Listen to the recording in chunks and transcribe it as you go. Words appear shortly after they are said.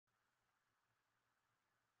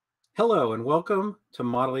Hello and welcome to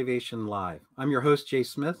Model Aviation Live. I'm your host, Jay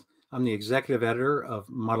Smith. I'm the executive editor of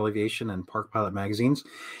Model Aviation and Park Pilot magazines,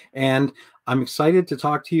 and I'm excited to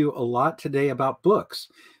talk to you a lot today about books.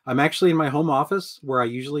 I'm actually in my home office where I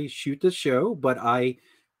usually shoot this show, but I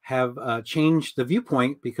have changed the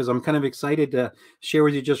viewpoint because I'm kind of excited to share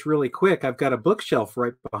with you just really quick. I've got a bookshelf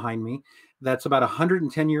right behind me that's about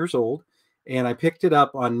 110 years old. And I picked it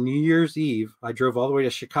up on New Year's Eve. I drove all the way to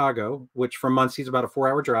Chicago, which from Muncie is about a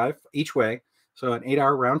 4-hour drive each way, so an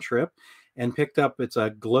 8-hour round trip, and picked up, it's a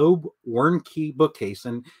Globe Warnke bookcase.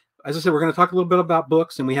 And as I said, we're going to talk a little bit about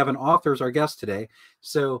books, and we have an author as our guest today.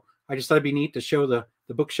 So I just thought it'd be neat to show the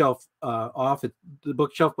bookshelf off. The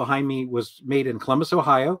bookshelf behind me was made in Columbus,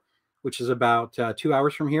 Ohio, which is about 2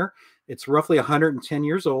 hours from here. It's roughly 110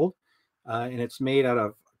 years old, and it's made out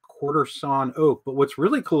of quarter sawn oak. But what's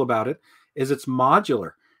really cool about it is it's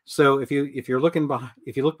modular. So if you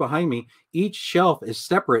look behind me, each shelf is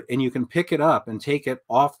separate, and you can pick it up and take it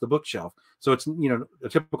off the bookshelf. So it's, a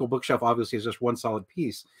typical bookshelf obviously is just one solid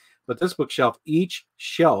piece, but this bookshelf, each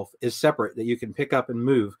shelf is separate that you can pick up and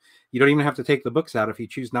move. You don't even have to take the books out if you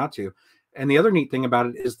choose not to. And the other neat thing about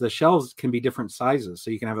it is the shelves can be different sizes. So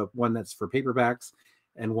you can have one that's for paperbacks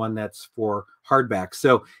and one that's for hardbacks.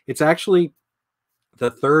 So it's actually the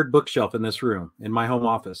third bookshelf in this room in my home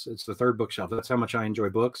office. It's the third bookshelf. That's how much I enjoy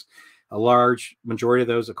books. A large majority of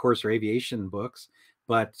those, of course, are aviation books,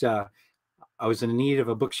 but I was in need of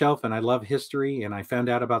a bookshelf, and I love history, and I found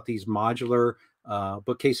out about these modular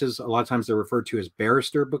bookcases. A lot of times they're referred to as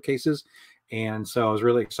barrister bookcases, and so I was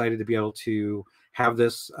really excited to be able to have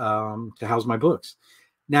this to house my books.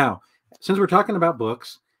 Now, since we're talking about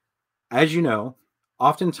books, as you know,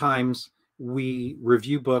 oftentimes we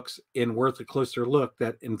review books in Worth a Closer Look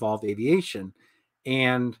that involve aviation.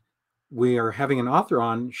 And we are having an author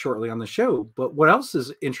on shortly on the show. But what else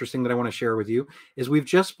is interesting that I want to share with you is we've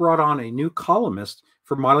just brought on a new columnist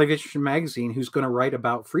for Model Aviation magazine who's going to write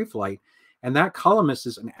about free flight. And that columnist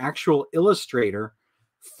is an actual illustrator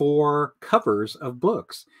for covers of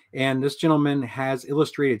books. And this gentleman has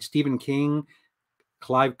illustrated Stephen King,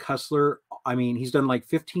 Clive Cussler. I mean, he's done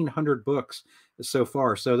like 1,500 books so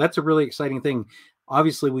far. So that's a really exciting thing.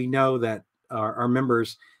 Obviously, we know that our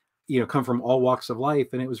members, come from all walks of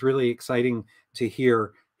life, and it was really exciting to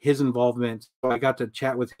hear his involvement. So I got to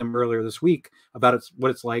chat with him earlier this week about what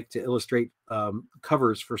it's like to illustrate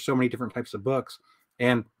covers for so many different types of books.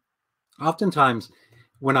 And oftentimes,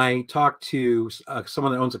 when I talk to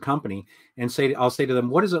someone that owns a company and I'll say to them,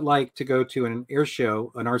 what is it like to go to an air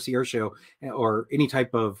show, an RC air show, or any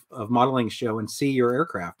type of modeling show and see your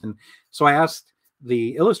aircraft? And so I asked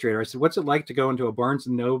the illustrator, I said, what's it like to go into a Barnes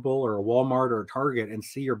and Noble or a Walmart or a Target and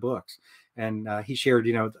see your books? And he shared,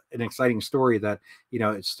 an exciting story that,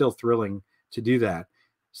 it's still thrilling to do that.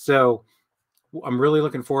 So I'm really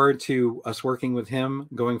looking forward to us working with him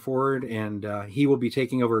going forward. And he will be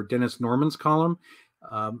taking over Dennis Norman's column.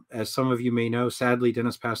 As some of you may know, sadly,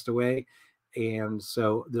 Dennis passed away. And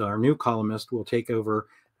so our new columnist will take over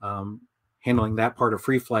handling that part of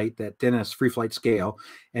Free Flight, that Dennis Free Flight scale.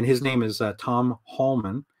 And his name is Tom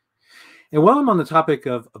Hallman. And while I'm on the topic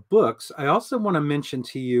of books, I also want to mention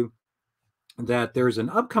to you that there's an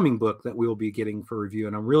upcoming book that we will be getting for review,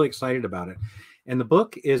 and I'm really excited about it. And the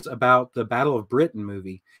book is about the Battle of Britain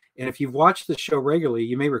movie. And if you've watched the show regularly,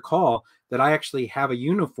 you may recall that I actually have a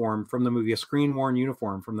uniform from the movie, a screen-worn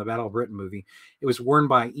uniform from the Battle of Britain movie. It was worn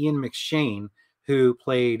by Ian McShane, who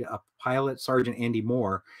played a pilot, Sergeant Andy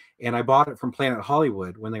Moore, and I bought it from Planet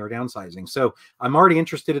Hollywood when they were downsizing. So I'm already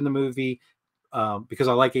interested in the movie because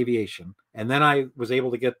I like aviation. And then I was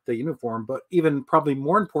able to get the uniform. But even probably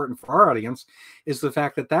more important for our audience is the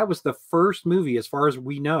fact that that was the first movie, as far as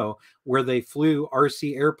we know, where they flew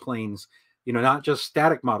RC airplanes, not just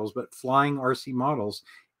static models, but flying RC models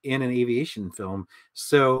in an aviation film.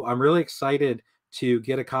 So I'm really excited to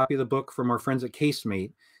get a copy of the book from our friends at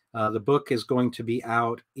Casemate. The book is going to be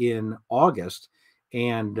out in August,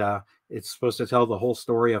 and it's supposed to tell the whole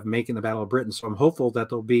story of making the Battle of Britain. So I'm hopeful that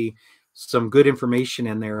there'll be some good information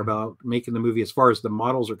in there about making the movie as far as the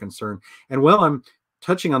models are concerned. And while I'm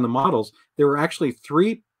touching on the models, there were actually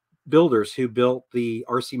 3 builders who built the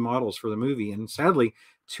RC models for the movie. And sadly,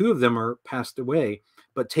 2 of them are passed away.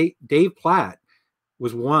 But Dave Platt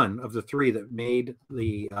was one of the 3 that made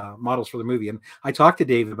the models for the movie. And I talked to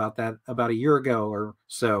Dave about that about a year ago or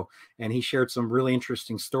so, and he shared some really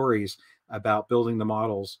interesting stories about building the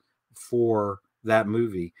models for that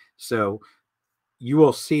movie. So you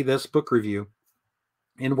will see this book review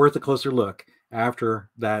in Worth a Closer Look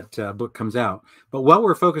after that book comes out. But while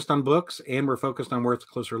we're focused on books and we're focused on Worth a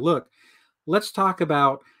Closer Look, let's talk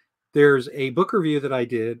about, there's a book review that I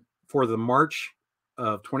did for the March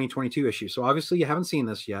of 2022 issue. So obviously you haven't seen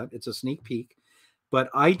this yet. It's a sneak peek, but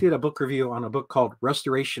I did a book review on a book called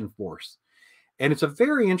Restoration Force. And it's a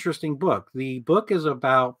very interesting book. The book is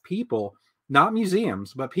about people, not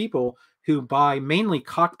museums, but people who buy mainly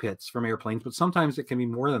cockpits from airplanes, but sometimes it can be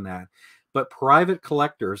more than that. But private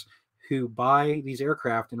collectors who buy these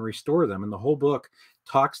aircraft and restore them. And the whole book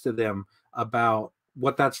talks to them about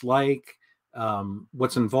what that's like,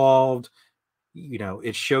 what's involved. You know,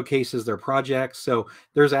 it showcases their projects. So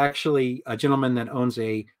there's actually a gentleman that owns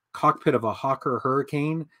a cockpit of a Hawker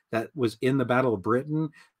Hurricane that was in the Battle of Britain.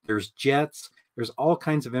 There's jets. There's all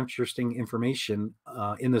kinds of interesting information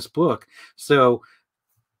in this book. So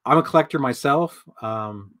I'm a collector myself.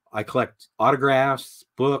 I collect autographs,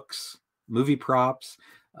 books, movie props.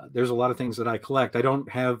 There's a lot of things that I collect. I don't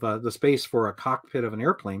have the space for a cockpit of an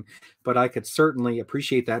airplane, but I could certainly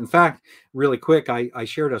appreciate that. In fact, really quick, I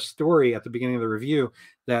shared a story at the beginning of the review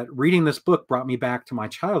that reading this book brought me back to my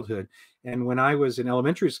childhood. And when I was in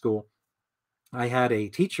elementary school, I had a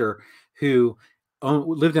teacher who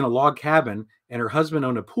lived in a log cabin, and her husband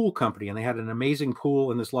owned a pool company, and they had an amazing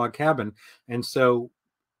pool in this log cabin. And so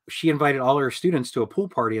she invited all her students to a pool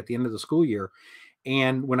party at the end of the school year.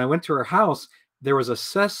 And when I went to her house, there was a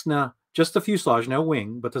Cessna, just the fuselage, no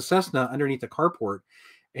wing, but the Cessna underneath the carport.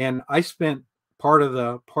 And I spent part of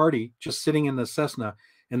the party just sitting in the Cessna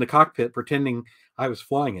in the cockpit, pretending I was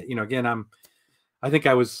flying it. You know, again, I think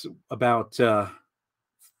I was about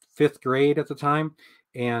fifth grade at the time.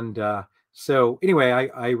 And so anyway,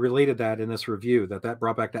 I related that in this review, that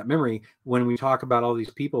brought back that memory when we talk about all these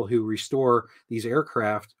people who restore these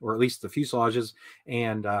aircraft, or at least the fuselages,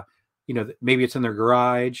 and you know, maybe it's in their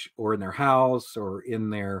garage or in their house or in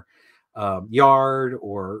their yard,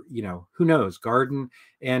 or, you know, who knows, garden.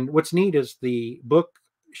 And what's neat is the book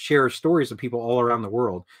shares stories of people all around the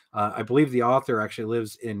world. I believe the author actually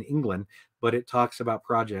lives in England, but it talks about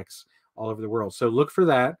projects all over the world. So look for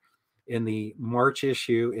that in the March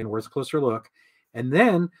issue in Worth a Closer Look. And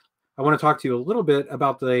then I want to talk to you a little bit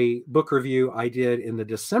about the book review I did in the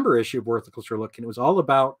December issue of Worth a Closer Look. And it was all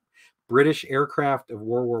about British aircraft of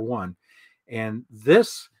World War I. And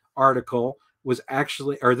this article was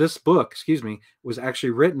actually, or this book, excuse me, was actually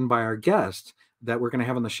written by our guest that we're going to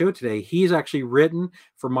have on the show today. He's actually written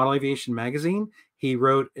for Model Aviation magazine. He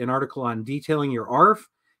wrote an article on detailing your ARF.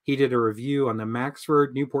 He did a review on the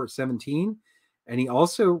Maxford Newport 17. And he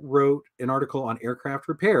also wrote an article on aircraft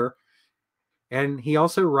repair. And he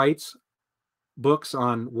also writes books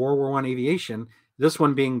on World War I aviation, this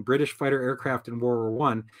one being British fighter aircraft in World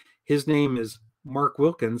War I. His name is Mark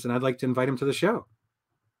Wilkins, and I'd like to invite him to the show.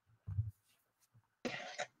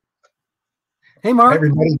 Hey, Mark. Hi,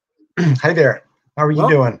 everybody. Hi there. How are you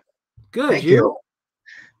doing? Good. Thank you.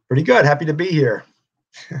 Pretty good. Happy to be here.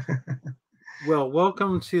 Well,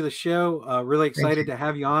 welcome to the show. Really excited to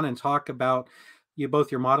have you on and talk about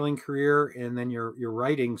both your modeling career and then your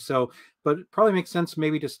writing. So, but it probably makes sense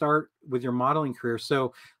maybe to start with your modeling career.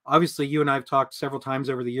 So obviously you and I have talked several times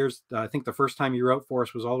over the years. I think the first time you wrote for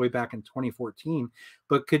us was all the way back in 2014,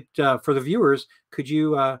 but could, for the viewers, could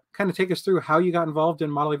you kind of take us through how you got involved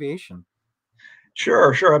in model aviation?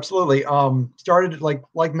 Sure, absolutely. Started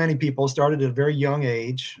like many people, started at a very young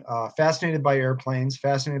age, fascinated by airplanes,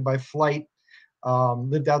 fascinated by flight.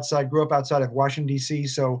 Lived outside, grew up outside of Washington, D.C.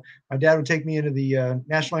 So my dad would take me into the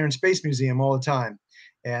National Air and Space Museum all the time.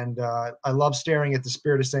 And I love staring at the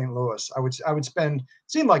Spirit of St. Louis. I would spend,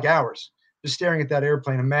 seemed like hours, just staring at that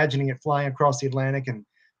airplane, imagining it flying across the Atlantic, and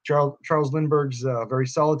Charles Lindbergh's very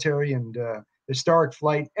solitary and historic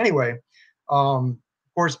flight. Anyway, of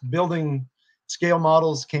course, building scale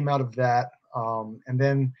models came out of that. And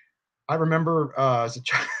then I remember as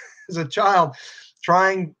a child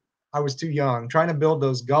trying, I was too young, trying to build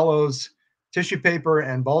those Gullos tissue paper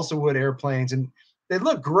and balsa wood airplanes, and they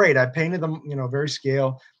looked great. I painted them, you know, very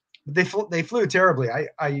scale, but they flew terribly.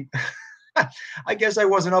 I I guess I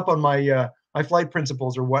wasn't up on my my flight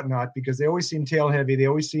principles or whatnot, because they always seemed tail heavy. They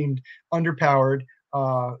always seemed underpowered,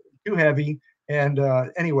 too heavy. And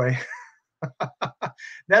anyway,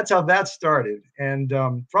 that's how that started. And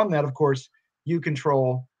from that, of course,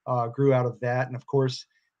 U-Control grew out of that, and of course,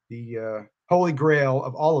 the holy grail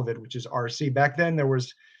of all of it, which is RC. Back then, there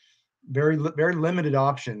was very limited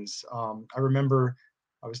options. I remember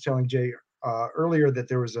I was telling Jay earlier that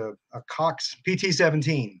there was a Cox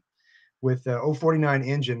PT-17 with a 049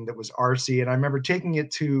 engine that was RC, and I remember taking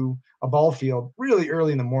it to a ball field really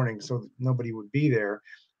early in the morning so that nobody would be there,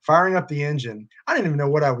 firing up the engine. I didn't even know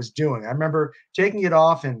what I was doing. I remember taking it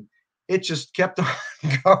off, and it just kept on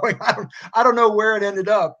going. I don't know where it ended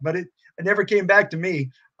up, but it never came back to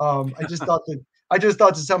me. I just thought that I just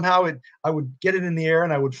thought that somehow I would get it in the air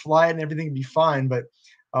and I would fly it and everything would be fine. But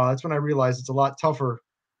that's when I realized it's a lot tougher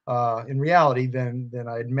in reality than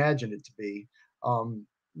I imagined it to be. And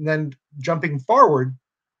then jumping forward,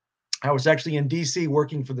 I was actually in DC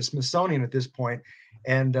working for the Smithsonian at this point,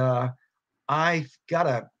 and I got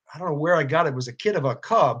I don't know where I got it. It was a kit of a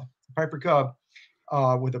Cub, Piper Cub,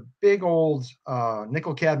 with a big old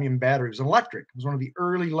nickel cadmium battery. It was electric. It was one of the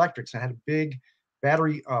early electrics. I had a big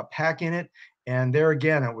battery pack in it, and there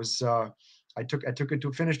again, it was. I took it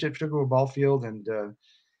to finished it, took it to a ball field, and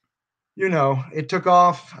it took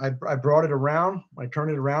off. I brought it around. I turned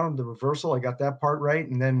it around, the reversal. I got that part right,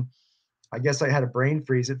 and then I guess I had a brain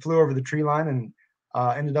freeze. It flew over the tree line and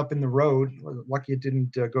ended up in the road. Lucky it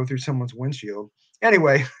didn't go through someone's windshield.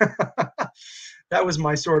 Anyway, that was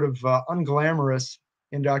my sort of unglamorous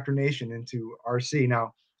indoctrination into RC.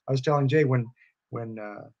 Now, I was telling Jay when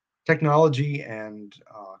technology and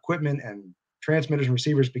equipment and transmitters and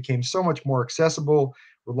receivers became so much more accessible,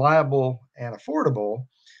 reliable, and affordable,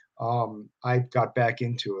 I got back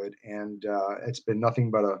into it, and it's been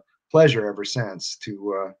nothing but a pleasure ever since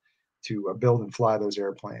to build and fly those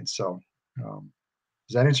airplanes. So,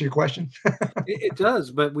 does that answer your question? It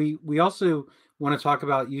does, but we also want to talk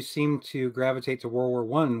about, you seem to gravitate to World War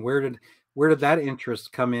One. Where did that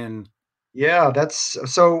interest come in? Yeah, that's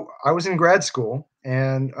so. I was in grad school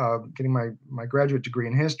and getting my graduate degree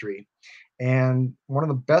in history, and one of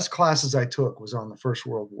the best classes I took was on the First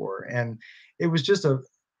World War, and it was just a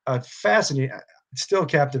fascinating. It still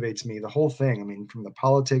captivates me, the whole thing. I mean, from the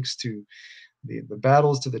politics to the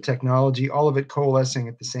battles to the technology, all of it coalescing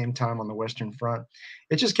at the same time on the Western Front.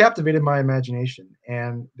 It just captivated my imagination.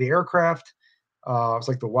 And the aircraft, was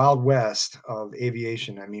like the Wild West of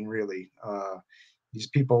aviation. I mean, really, these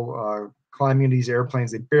people climbing into these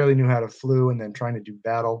airplanes, they barely knew how to flew, and then trying to do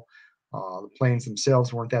battle. The planes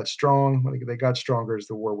themselves weren't that strong. They got stronger as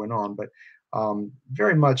the war went on, but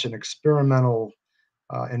very much an experimental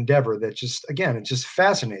endeavor that just, again, it just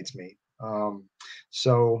fascinates me.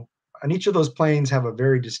 So, and each of those planes have a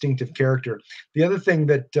very distinctive character. The other thing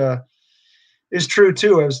that is true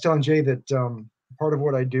too, I was telling Jay that part of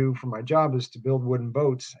what I do for my job is to build wooden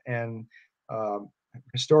boats and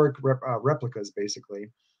historic replicas, basically,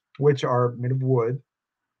 which are made of wood,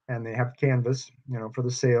 and they have canvas, for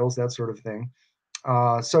the sails, that sort of thing.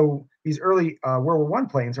 So these early World War One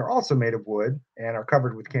planes are also made of wood and are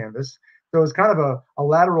covered with canvas. So it's kind of a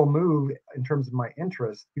lateral move in terms of my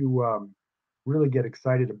interest to really get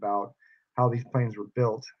excited about how these planes were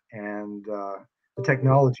built and the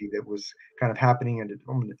technology that was kind of happening at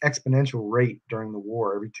an exponential rate during the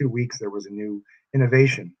war. Every 2 weeks there was a new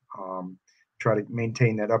innovation, try to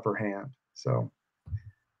maintain that upper hand. So.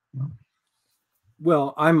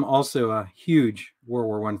 Well, I'm also a huge World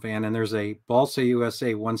War One fan, and there's a Balsa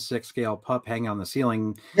USA 1/6 scale pup hanging on the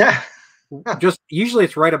ceiling. Yeah. Just usually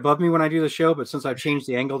it's right above me when I do the show, but since I've changed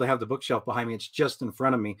the angle to have the bookshelf behind me, it's just in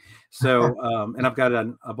front of me. So, and I've got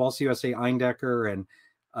a Balsa USA Eindecker and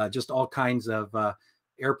just all kinds of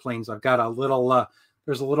airplanes. I've got a little,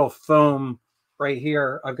 there's a little foam right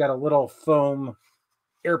here. I've got a little foam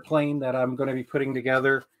airplane that I'm going to be putting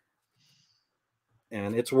together,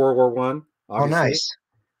 and it's World War One. Obviously. Oh, nice.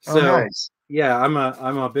 So, nice. Yeah, I'm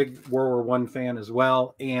a big World War One fan as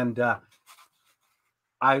well, and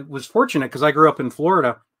I was fortunate because I grew up in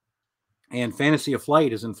Florida, and Fantasy of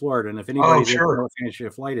Flight is in Florida. And if anybody doesn't know what Fantasy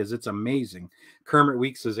of Flight is, it's amazing. Kermit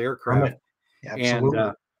Weeks's aircraft. Absolutely.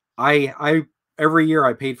 And I every year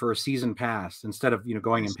I paid for a season pass instead of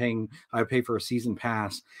going and paying. I paid for a season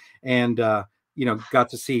pass, and got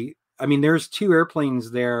to see. I mean, there's 2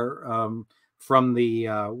 airplanes there from the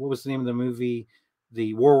what was the name of the movie?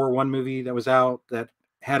 The World War One movie that was out that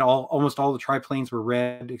had almost all the triplanes were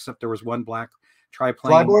red except there was one black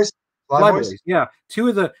triplane. Flyboys. Yeah, two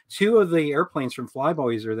of the airplanes from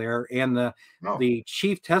Flyboys are there, and the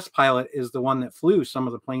chief test pilot is the one that flew some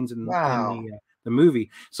of the planes in the movie.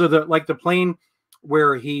 So the plane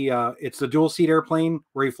where he it's the dual seat airplane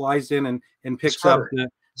where he flies in and picks up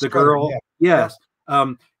the girl. Yeah.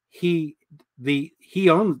 Yes. He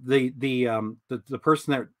owns the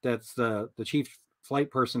person that's the chief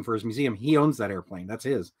flight person for his museum. He owns that airplane. That's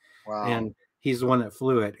his. Wow. And he's the one that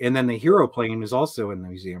flew it. And then the hero plane is also in the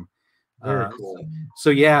museum. Very cool.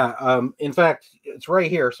 So yeah, in fact, it's right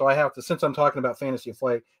here. So I have to, since I'm talking about Fantasy of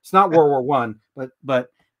Flight, it's not World War One, but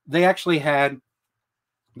they actually had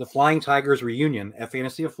the Flying Tigers reunion at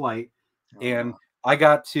Fantasy of Flight, and I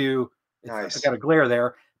got to, I got a glare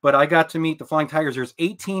there, but I got to meet the Flying Tigers. There's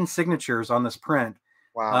 18 signatures on this print.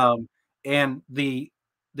 Wow. And the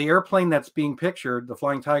airplane that's being pictured, the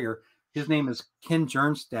Flying Tiger, his name is Ken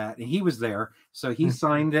Jernstadt, and he was there, so he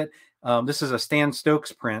signed it. This is a Stan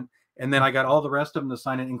Stokes print. And then I got all the rest of them to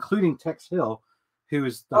sign it, including Tex Hill, who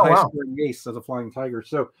is the Oh, high wow. scoring ace of the Flying Tigers.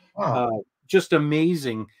 So Wow. just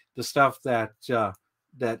amazing the stuff that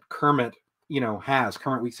that Kermit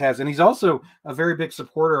Kermit Weeks has. And he's also a very big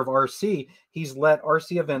supporter of RC. He's let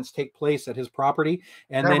RC events take place at his property,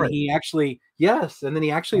 and That then right. he actually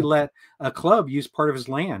let a club use part of his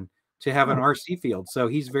land to have an Oh, RC field. So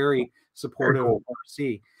he's very very supportive of cool.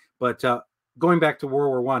 RC. But going back to World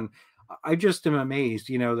War One, I just am amazed,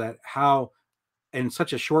 that how in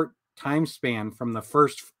such a short time span from the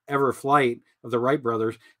first ever flight of the Wright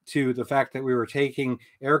brothers to the fact that we were taking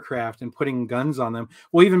aircraft and putting guns on them.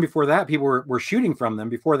 Well, even before that, people were shooting from them.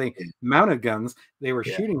 Before they mounted guns, they were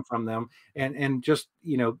Yeah. shooting from them, and just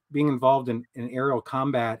being involved in aerial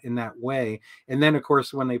combat in that way. And then, of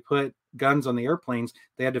course, when they put guns on the airplanes,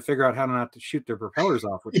 they had to figure out how not to shoot their propellers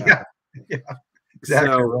off, which Yeah. happened. Yeah. Exactly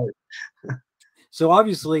So right. so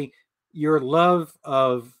obviously, your love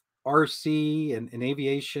of RC and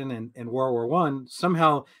aviation and World War One,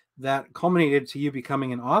 somehow that culminated to you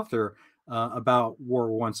becoming an author about World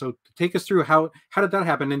War One. So take us through how did that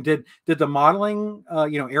happen, and did the modeling,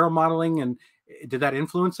 aero modeling, and did that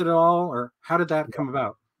influence it at all, or how did that come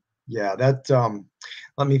about? Yeah, that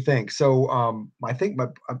let me think. So I think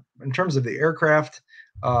in terms of the aircraft,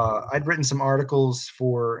 I'd written some articles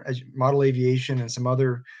for Model Aviation and some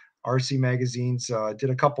other RC magazines.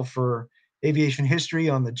 Did a couple for aviation history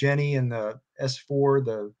on the Jenny and the S4,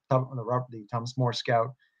 the Thomas More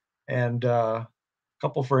Scout, and a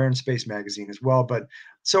couple for Air and Space magazine as well. But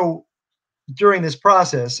so during this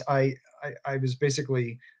process, I was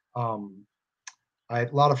basically I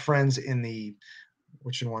had a lot of friends in the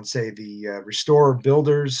what should one say, the restore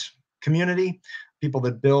builders community, people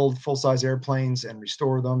that build full size airplanes and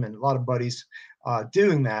restore them, and a lot of buddies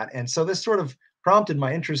doing that. And so this sort of prompted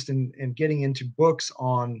my interest in getting into books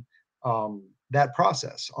on that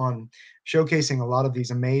process, on showcasing a lot of these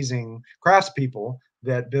amazing craftspeople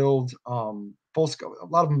that build full scale. A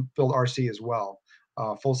lot of them build RC as well,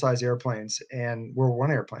 full size airplanes and World War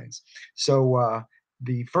I airplanes. So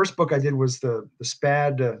the first book I did was the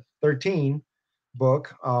SPAD 13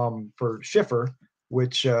 book for Schiffer,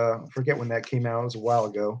 which forget when that came out. It was a while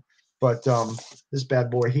ago, but this bad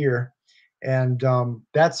boy here, and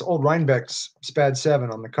that's old Rhinebeck's Spad 7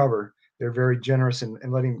 on the cover. They're very generous in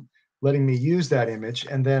letting me use that image,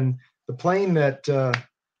 and then the plane that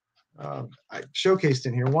I showcased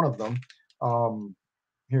in here, one of them.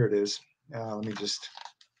 Here it is. Let me just.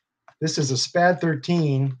 This is a Spad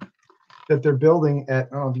 13 that they're building at.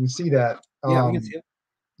 I don't know if you can see that. Yeah, we can see it.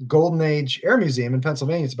 Golden Age Air Museum in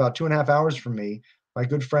Pennsylvania. It's about 2.5 hours from me. My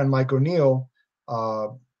good friend Mike O'Neill uh,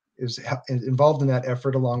 is involved in that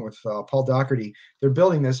effort along with Paul Doherty. They're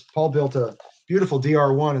building this. Paul built a beautiful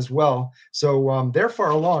DR1 as well. So they're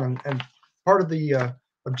far along. And part of the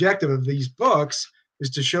objective of these books is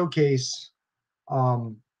to showcase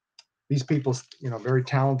um, these people's, very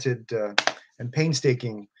talented and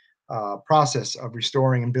painstaking process of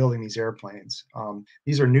restoring and building these airplanes.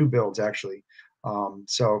 These are new builds, actually.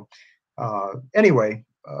 Anyway,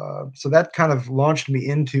 so that kind of launched me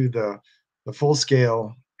into the full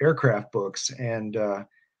scale aircraft books, and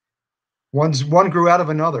one grew out of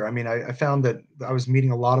another. I mean, I found that I was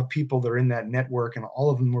meeting a lot of people that are in that network, and all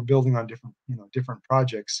of them were building on different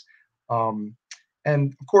projects. Um,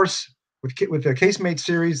 and of course, with the Casemate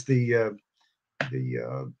series, the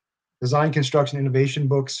design, construction, innovation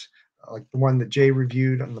books, like the one that Jay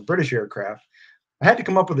reviewed on the British aircraft, I had to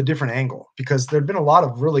come up with a different angle because there'd been a lot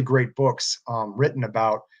of really great books written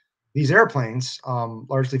about these airplanes,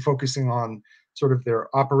 largely focusing on sort of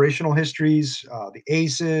their operational histories, the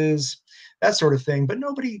aces, that sort of thing. But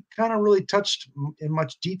nobody kind of really touched in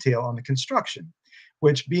much detail on the construction,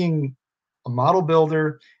 which, being a model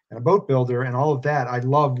builder and a boat builder and all of that, I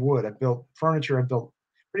love wood. I built furniture. I built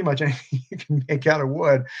pretty much anything you can make out of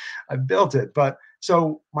wood. I built it. But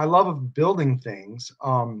so my love of building things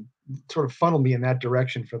sort of funneled me in that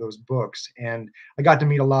direction for those books. And I got to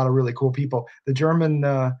meet a lot of really cool people. The German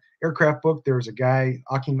aircraft book, there's a guy,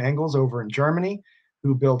 Achim Engels, over in Germany,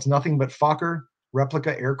 who builds nothing but Fokker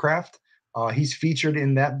replica aircraft. He's featured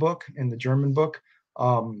in that book, in the German book.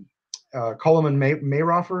 Coleman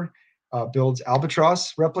Mayhofer builds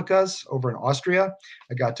Albatross replicas over in Austria.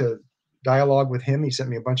 I got to dialogue with him. He sent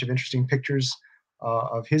me a bunch of interesting pictures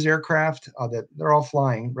of his aircraft that they're all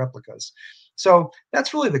flying replicas. So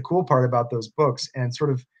that's really the cool part about those books, and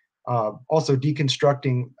sort of also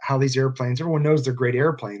deconstructing how these airplanes, everyone knows they're great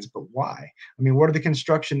airplanes, but why? I mean, what are the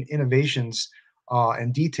construction innovations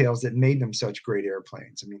and details that made them such great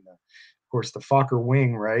airplanes? I mean, of course, the Fokker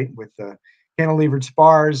wing, right, with the cantilevered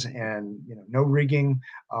spars and no rigging.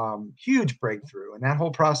 Huge breakthrough, and that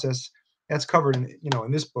whole process that's covered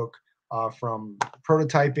in this book, from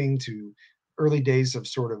prototyping to early days of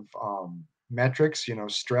sort of metrics,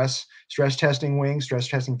 stress testing wings, stress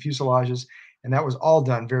testing fuselages, and that was all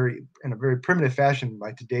done in a very primitive fashion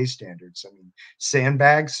by today's standards. I mean,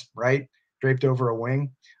 sandbags, right, draped over a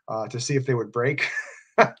wing to see if they would break.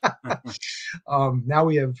 Now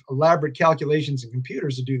we have elaborate calculations and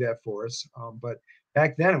computers to do that for us. But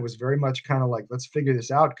back then it was very much kind of like, let's figure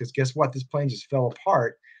this out, because guess what? This plane just fell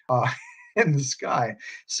apart in the sky.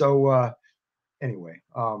 So anyway,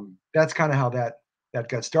 that's kind of how that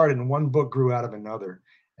got started. And one book grew out of another.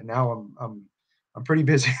 And now I'm pretty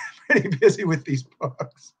busy, pretty busy with these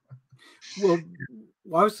books. Well,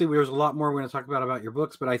 obviously, there's a lot more we're going to talk about your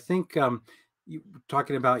books, but I think you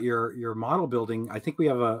talking about your model building, I think we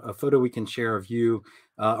have a photo we can share of you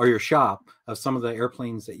or your shop of some of the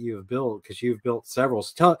airplanes that you have built, because you've built several.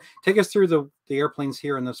 So take us through the airplanes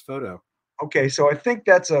here in this photo. Okay, so I think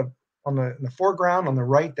that's in the foreground on the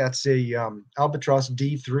right. That's a Albatross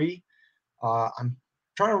D3. I'm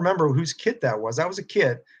trying to remember whose kit that was. That was a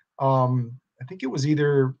kit. I think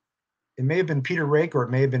it may have been Peter Rake, or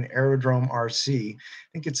it may have been Aerodrome RC. I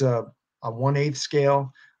think it's a 1/8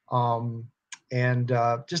 scale, and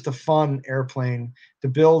just a fun airplane to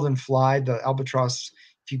build and fly. The Albatross,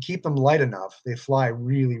 if you keep them light enough, they fly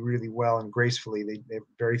really, really well and gracefully. They have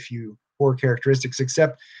very few poor characteristics,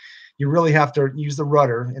 except you really have to use the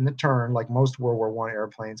rudder in the turn, like most World War I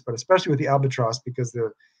airplanes, but especially with the Albatross, because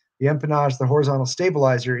the empennage, the horizontal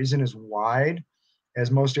stabilizer, isn't as wide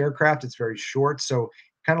as most aircraft. It's very short, so it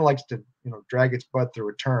kind of likes to drag its butt through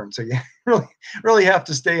a turn. So you really have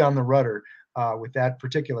to stay on the rudder with that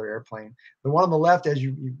particular airplane. The one on the left, as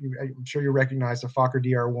I'm sure you recognize, the Fokker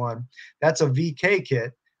DR1. That's a VK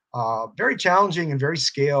kit. Very challenging and very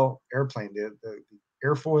scale airplane. The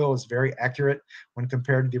airfoil is very accurate when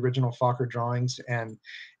compared to the original Fokker drawings, and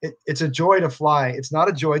it's a joy to fly. It's not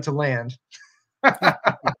a joy to land.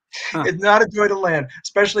 It's not a joy to land,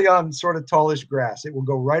 especially on sort of tallish grass. It will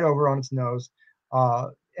go right over on its nose.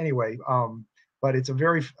 Anyway, but it's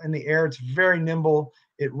in the air, it's very nimble.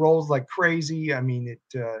 It rolls like crazy. I mean, it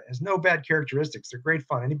has no bad characteristics. They're great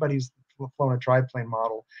fun. Anybody who's flown a triplane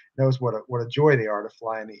model knows what a joy they are to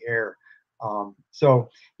fly in the air. So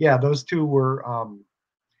yeah, those two were, I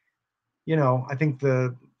think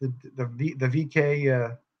the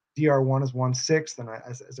VK DR1 is 1/6, and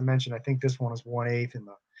as I mentioned, I think this one is 1/8 in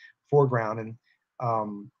the foreground. And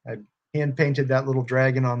I hand painted that little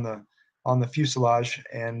dragon on the fuselage,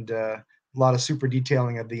 and a lot of super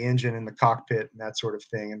detailing of the engine and the cockpit and that sort of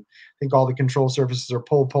thing. And I think all the control surfaces are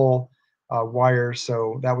pull wire,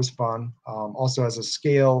 so that was fun. Also, as a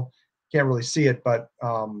scale, can't really see it, but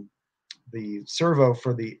the servo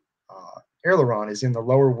for the aileron is in the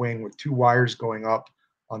lower wing with 2 wires going up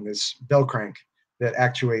on this bell crank that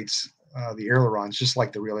actuates the ailerons, just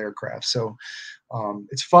like the real aircraft. So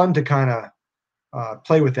it's fun to kind of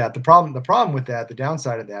play with that. The problem with that, the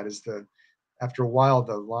downside of that, is after a while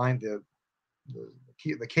the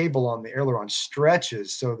cable on the aileron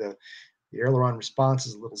stretches, so the aileron response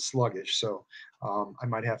is a little sluggish. So I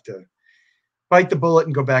might have to bite the bullet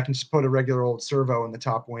and go back and just put a regular old servo in the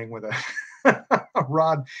top wing with a a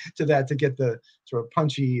rod to get the sort of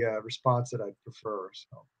punchy response that I prefer.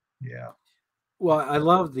 So yeah. Well, I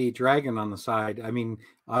love the dragon on the side. I mean,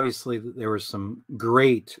 obviously there was some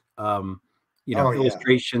great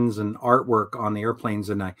illustrations and artwork on the airplanes,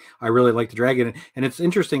 and I really like the dragon. And it's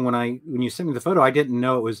interesting, when you sent me the photo, I didn't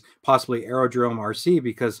know it was possibly Aerodrome RC,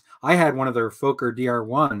 because I had one of their Fokker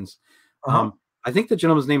DR1s. I think the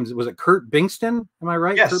gentleman's name was it Kurt Bingston? Am I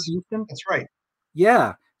right? Yes, Kurt Bingston? that's right.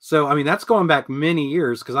 Yeah. So, I mean, that's going back many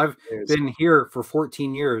years, because I've been here for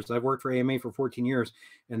 14 years. I've worked for AMA for 14 years,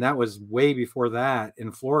 and that was way before that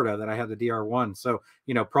in Florida that I had the DR1. So,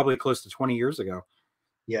 probably close to 20 years ago.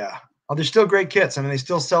 Yeah. Oh, they're still great kits. I mean, they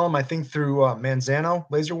still sell them, I think, through Manzano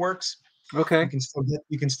Laserworks. Okay.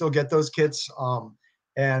 You can still get those kits.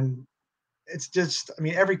 And it's just, I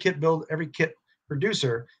mean, every kit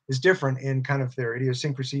producer is different in kind of their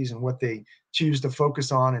idiosyncrasies and what they choose to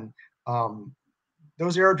focus on. And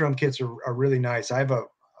those aerodrome kits are really nice. I have a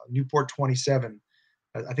Newport 27.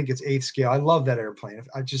 I think it's 8th scale. I love that airplane.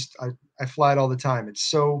 I fly it all the time. It's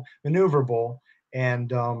so maneuverable,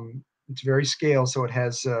 and it's very scale. So it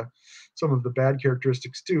has some of the bad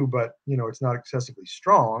characteristics too, but it's not excessively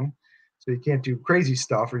strong. So you can't do crazy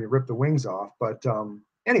stuff or you rip the wings off. But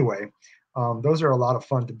anyway, those are a lot of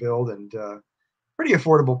fun to build, and pretty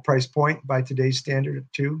affordable price point by today's standard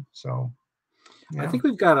too. So yeah. I think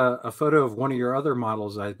we've got a photo of one of your other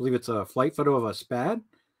models. I believe it's a flight photo of a SPAD.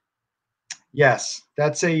 Yes,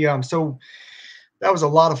 that's a so that was a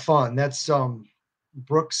lot of fun. That's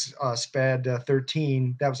Brooks Spad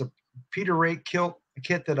 13. That was a Peter Rake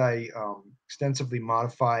kit that I extensively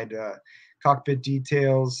modified. Cockpit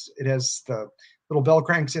details. It has the little bell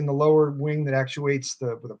cranks in the lower wing that actuates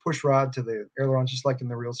with a push rod to the aileron, just like in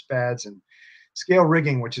the real Spads, and scale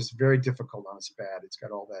rigging, which is very difficult on a Spad. It's got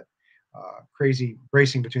all that crazy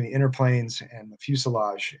bracing between the inner planes and the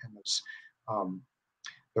fuselage, and um,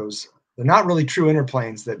 those they're not really true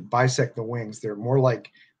interplanes that bisect the wings. They're more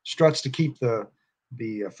like struts to keep the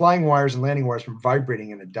flying wires and landing wires from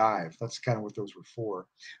vibrating in a dive. That's kind of what those were for.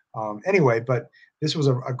 Anyway, but this was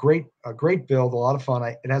a great build, a lot of fun.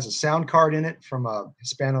 It has a sound card in it from a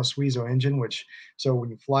Hispano Suizo engine, which so when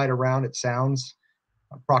you fly it around, it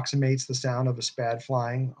approximates the sound of a Spad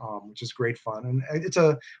flying, which is great fun. And it's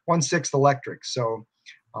a 1/6 electric, so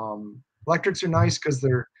electrics are nice because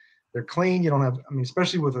they're clean. You don't have, I mean,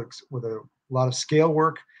 especially with a lot of scale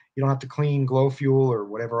work, you don't have to clean glow fuel or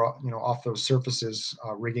whatever, off those surfaces,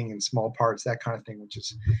 rigging in small parts, that kind of thing, which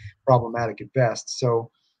is problematic at best.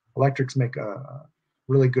 So electrics make a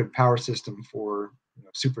really good power system for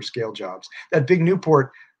super scale jobs. That big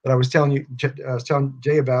Newport that I was telling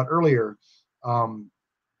Jay about earlier,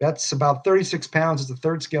 that's about 36 pounds. It's a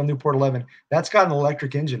third scale Newport 11. That's got an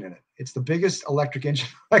electric engine in it. It's the biggest electric engine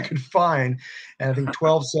I could find, and I think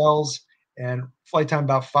 12 cells and flight time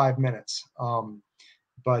about 5 minutes.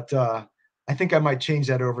 But I think I might change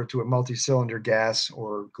that over to a multi-cylinder gas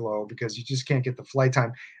or glow because you just can't get the flight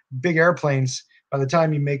time. Big airplanes, by the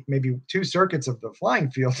time you make maybe 2 circuits of the flying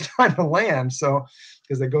field, time to land. So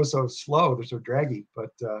because they go so slow, they're so draggy. But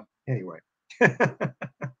anyway.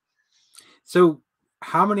 So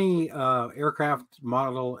how many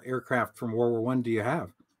model aircraft from World War I do you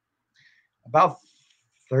have? About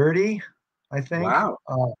 30, I think. Wow.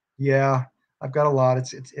 Yeah, I've got a lot.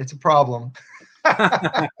 It's a problem.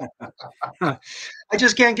 I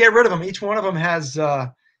just can't get rid of them. Each one of them has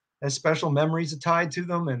special memories tied to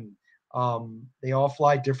them, and they all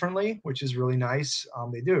fly differently, which is really nice.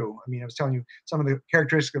 They do. I mean, I was telling you some of the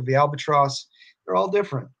characteristics of the Albatross. They're all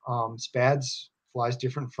different. Spads flies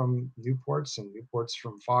different from Newports, and Newports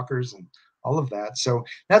from Fokkers, and all of that. So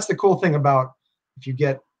that's the cool thing about if you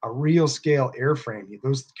get a real scale airframe,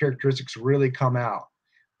 those characteristics really come out.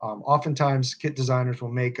 Oftentimes, kit designers will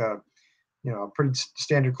make a pretty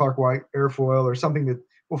standard Clark White airfoil or something that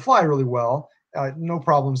will fly really well, no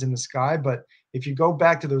problems in the sky. But if you go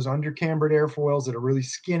back to those undercambered airfoils that are really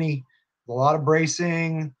skinny, with a lot of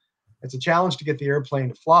bracing, it's a challenge to get the airplane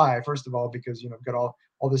to fly. First of all, because you've got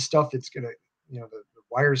all this stuff that's gonna, the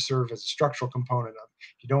wires serve as a structural component of.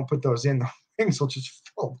 If you don't put those in, the wings will just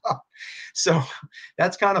fill up. So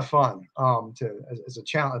that's kind of fun as a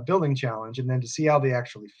challenge, a building challenge, and then to see how they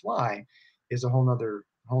actually fly is a whole nother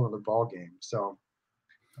ball game. So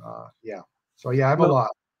yeah. So yeah, I have a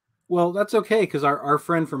lot. Well, that's okay because our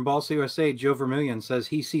friend from Balsa USA, Joe Vermillion, says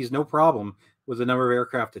he sees no problem with the number of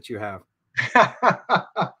aircraft that you have.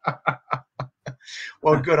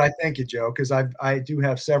 Well, good. I thank you, Joe, because I do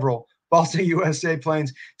have several Balsa USA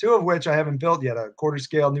planes, 2 of which I haven't built yet, a quarter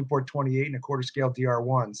scale Newport 28 and a quarter scale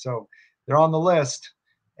DR1. So they're on the list,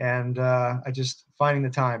 and I just finding the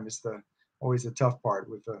time is always the tough part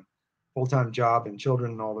with the full-time job and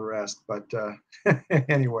children and all the rest. But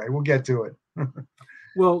anyway, we'll get to it.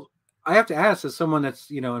 Well, I have to ask, as someone that's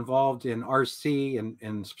involved in RC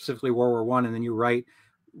and specifically World War I, and then you write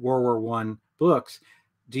World War I books,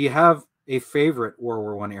 do you have a favorite World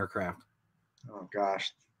War I aircraft? Oh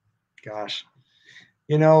gosh. I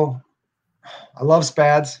love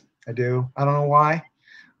Spads. I do. I don't know why.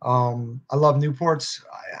 I love Newports.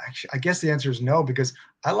 I guess the answer is no, because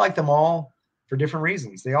I like them all for different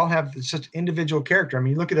reasons. They all have such individual character. I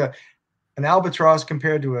mean, you look at an Albatross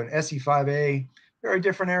compared to an SE-5A, very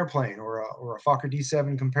different airplane, or a Fokker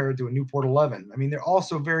D7 compared to a Newport 11. I mean, they're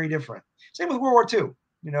also very different. Same with World War II.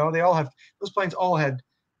 Those planes all had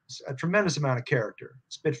a tremendous amount of character.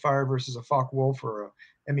 Spitfire versus a Focke-Wulf or a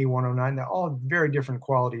ME-109. They're all very different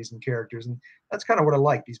qualities and characters, and that's kind of what I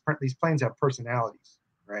like. These planes have personalities,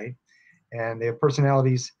 right? And they have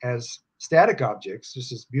personalities as static objects,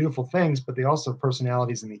 just as beautiful things, but they also have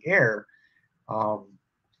personalities in the air.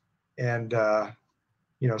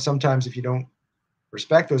 Sometimes if you don't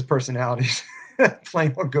respect those personalities,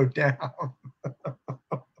 plane will go down.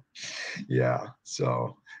 Yeah,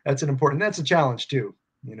 so that's a challenge too,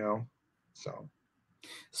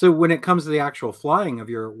 So when it comes to the actual flying of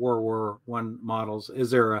your World War I models,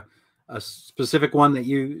 is there a specific one that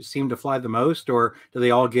you seem to fly the most, or do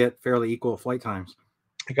they all get fairly equal flight times?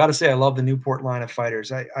 I got to say, I love the Newport line of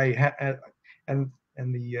fighters. And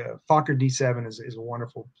and the Fokker D7 is a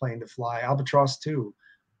wonderful plane to fly. Albatross too.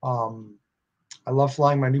 Um, I love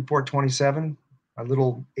flying my Newport 27, my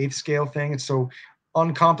little eighth scale thing. It's so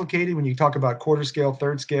uncomplicated when you talk about quarter scale,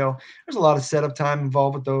 third scale. There's a lot of setup time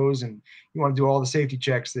involved with those, and you want to do all the safety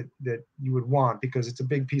checks that you would want, because it's a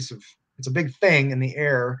big it's a big thing in the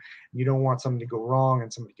air. You don't want something to go wrong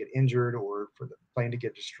and somebody get injured, or for the plane to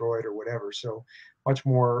get destroyed or whatever. So much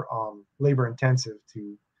more labor intensive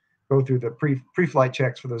to go through the pre-flight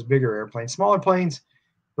checks for those bigger airplanes. Smaller planes,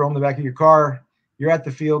 throw them in the back of your car. You're at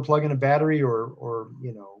the field, plug in a battery, or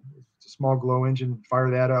it's a small glow engine,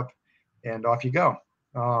 fire that up, and off you go.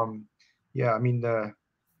 Yeah, I mean,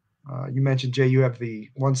 you mentioned, Jay, you have the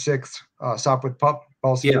 1/6 Sopwith Pup,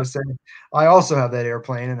 also Yeah. USA. I also have that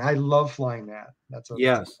airplane, and I love flying that. That's a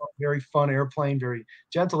Yes. very fun airplane, very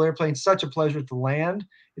gentle airplane. Such a pleasure to land.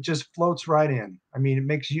 It just floats right in. I mean, it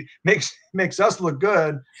makes us look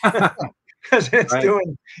good because Right.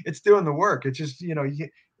 it's doing the work. It's just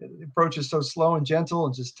it approaches so slow and gentle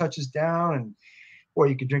and just touches down, and boy,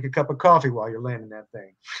 you could drink a cup of coffee while you're landing that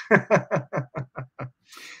thing.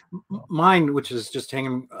 Mine, which is just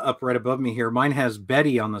hanging up right above me here, mine has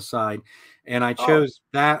Betty on the side, and I Oh, chose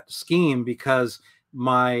that scheme because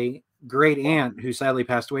my great aunt, who sadly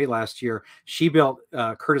passed away last year, she built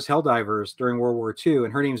Curtiss Helldivers during World War II,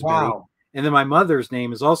 and her name's Betty. wow, And then my mother's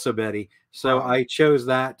name is also Betty, so wow. I chose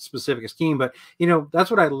that specific scheme. But that's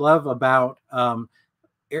what I love about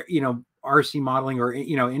RC modeling, or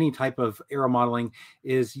any type of aero modeling,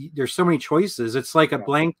 is there's so many choices. It's like a Yeah,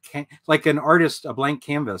 blank like an artist, a blank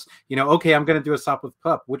canvas. Okay, I'm going to do a Sopwith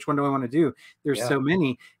Pup, which one do I want to do? There's yeah, so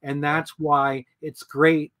many, and yeah. that's why it's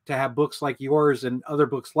great to have books like yours and other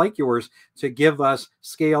books like yours to give us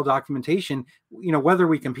scale documentation. Whether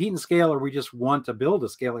we compete in scale or we just want to build a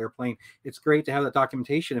scale airplane, it's great to have that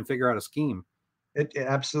documentation and figure out a scheme. It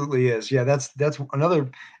absolutely is. Yeah, that's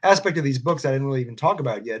another aspect of these books I didn't really even talk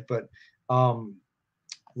about yet. But um,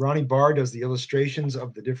 Ronnie Barr does the illustrations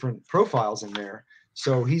of the different profiles in there.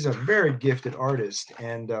 So he's a very gifted artist,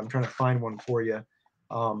 and I'm trying to find one for you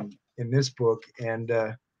in this book. And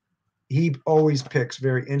he always picks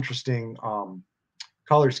very interesting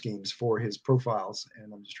color schemes for his profiles.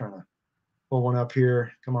 And I'm just trying to pull one up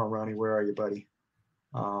here. Come on, Ronnie, where are you, buddy?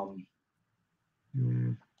 Um,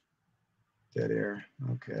 hmm, Dead air.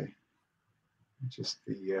 Okay, just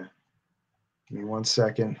the. Give me 1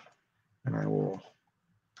 second, and I will.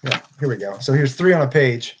 Yeah, here we go. So here's 3 on a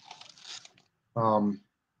page. Um,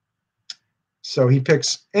 so he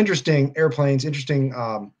picks interesting airplanes, interesting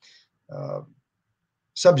uh,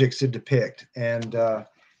 subjects to depict, and the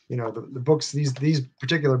books. These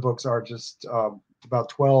particular books are just about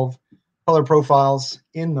 12 color profiles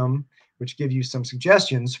in them, which give you some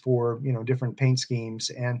suggestions for different paint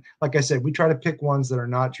schemes. And like I said, we try to pick ones that are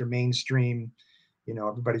not your mainstream.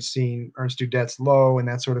 Everybody's seen Ernst Udet's Low and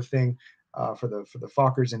that sort of thing for the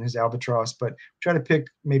Fokkers and his Albatross, but try to pick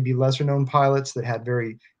maybe lesser known pilots that had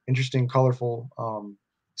very interesting, colorful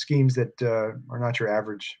schemes that are not your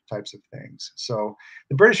average types of things. So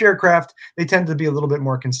the British aircraft, they tend to be a little bit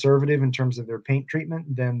more conservative in terms of their paint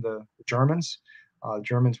treatment than the Germans.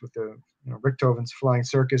 Germans with the Richthofen's Flying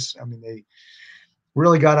Circus, I mean, they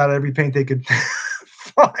really got out every paint they could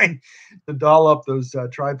find to doll up those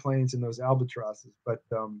triplanes and those albatrosses. But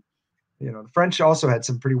the French also had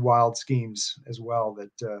some pretty wild schemes as well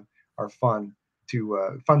that are fun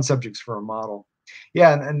subjects for a model.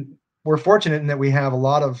 Yeah, and we're fortunate in that we have a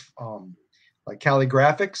lot of like Cali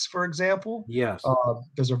Graphics, for example. Yes.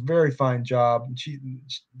 Does a very fine job.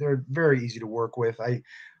 They're very easy to work with. I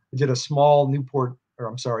did a small Newport, or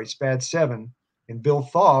I'm sorry, SPAD 7 in Bill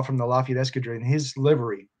Thaw from the Lafayette Escadrille in his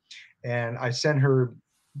livery, and I sent her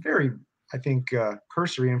very, I think,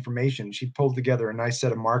 cursory information. She pulled together a nice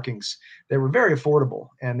set of markings. They were very affordable,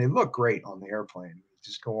 and they look great on the airplane. They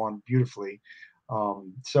just go on beautifully.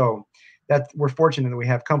 So that we're fortunate that we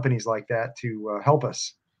have companies like that to help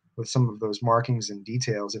us with some of those markings and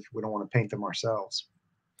details if we don't want to paint them ourselves.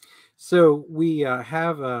 So we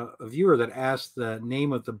have a viewer that asked the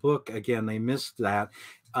name of the book again. They missed that,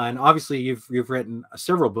 and obviously you've written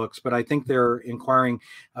several books, but I think they're inquiring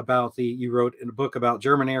about you wrote a book about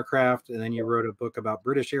German aircraft, and then you wrote a book about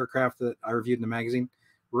British aircraft that I reviewed in the magazine,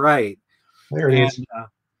 right? There it is.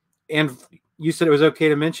 And you said it was okay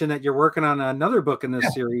to mention that you're working on another book in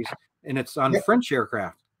this series, and it's on Yeah, French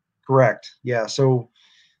aircraft. correct. Yeah. So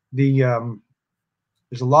the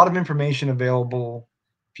there's a lot of information available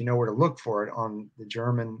if you know where to look for it on the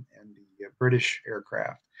German and the British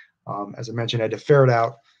aircraft. As I mentioned, I had to ferret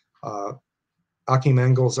out Achim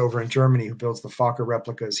Engels over in Germany, who builds the Fokker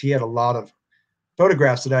replicas. He had a lot of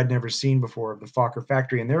photographs that I'd never seen before of the Fokker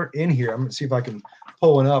factory, and they're in here. I'm going to see if I can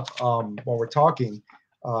pull one up while we're talking.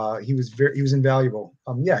 He was invaluable.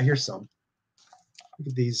 Yeah, here's some. Look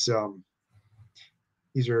at these.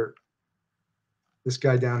 These are, this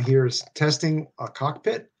guy down here is testing a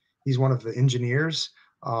cockpit. He's one of the engineers.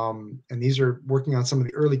 And these are working on some of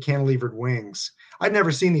the early cantilevered wings. I'd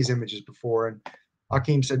never seen these images before. And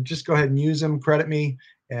Hakeem said, just go ahead and use them, credit me.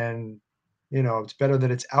 And, it's better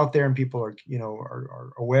that it's out there and people are,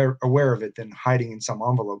 are aware of it than hiding in some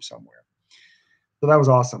envelope somewhere. So that was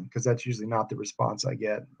awesome, because that's usually not the response I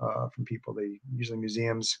get from people. They usually,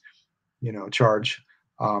 museums, charge.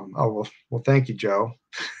 Well, thank you, Joe.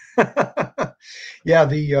 Yeah,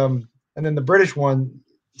 and then the British one,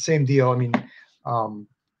 same deal. I mean,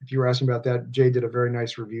 if you were asking about that, Jay did a very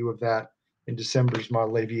nice review of that in December's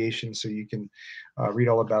Model Aviation, so you can read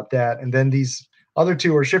all about that. And then these other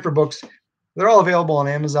two are Schiffer books. They're all available on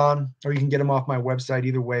Amazon, or you can get them off my website.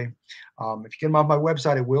 Either way, if you get them off my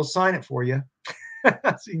website, I will sign it for you,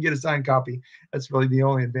 so you can get a signed copy. That's really the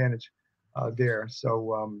only advantage there.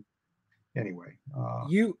 So anyway,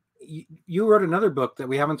 you wrote another book that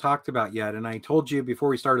we haven't talked about yet, and I told you before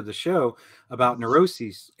we started the show about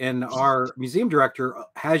neuroses, and our museum director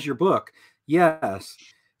has your book. Yes.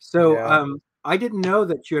 So yeah. I didn't know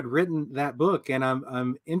that you had written that book, and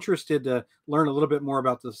I'm interested to learn a little bit more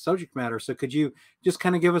about the subject matter. So could you just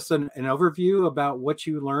kind of give us an overview about what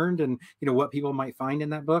you learned and what people might find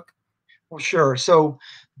in that book? Well, sure. So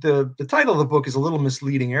the title of the book is a little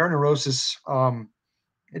misleading. Air neurosis,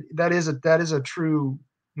 that is a true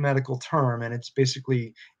medical term, and it's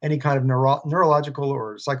basically any kind of neurological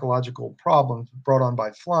or psychological problem brought on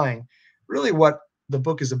by flying. Really, what the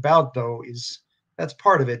book is about, though, that's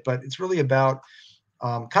part of it, but it's really about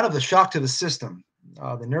kind of the shock to the system,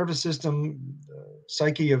 the nervous system, the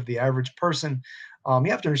psyche of the average person.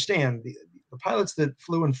 You have to understand the pilots that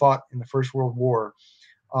flew and fought in the First World War.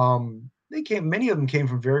 Many of them came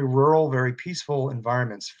from very rural, very peaceful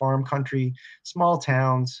environments, farm country, small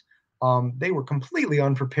towns. They were completely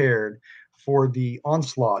unprepared for the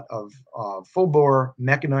onslaught of full-bore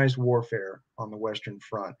mechanized warfare on the Western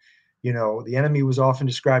Front. The enemy was often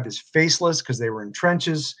described as faceless because they were in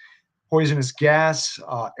trenches, poisonous gas,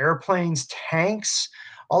 airplanes, tanks,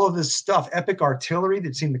 all of this stuff, epic artillery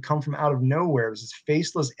that seemed to come from out of nowhere. It was this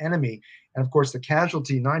faceless enemy. And of course, the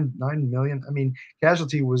casualty, 9 million. I mean,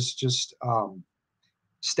 casualty was just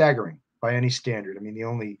staggering by any standard. I mean, the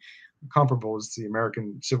only comparable is the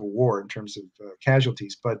American Civil War in terms of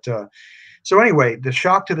casualties. But so anyway, the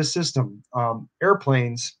shock to the system,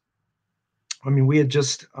 airplanes. I mean, we had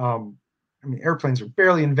just, airplanes were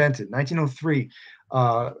barely invented. 1903,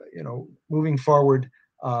 moving forward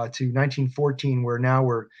to 1914, where now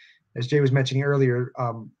we're, as Jay was mentioning earlier,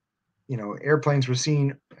 airplanes were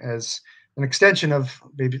seen as an extension of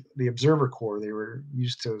the observer corps. They were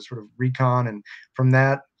used to sort of recon, and from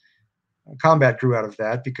that, combat grew out of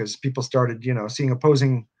that, because people started, seeing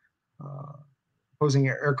opposing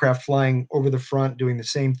aircraft flying over the front doing the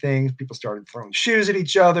same things. People started throwing shoes at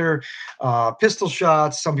each other, pistol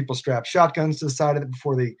shots. Some people strapped shotguns to the side of it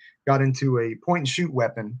before they got into a point and shoot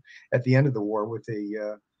weapon at the end of the war with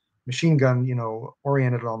a machine gun,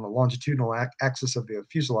 oriented on the longitudinal axis of the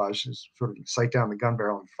fuselage, is sort of sight down the gun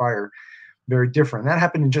barrel and fire. Very different. And that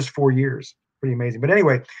happened in just 4 years. Pretty amazing. But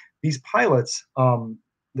anyway, these pilots,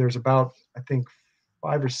 there's about, I think,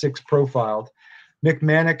 5 or 6 profiled. Mick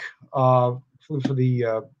Manick flew for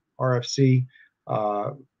the RFC.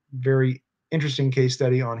 Very interesting case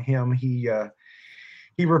study on him. He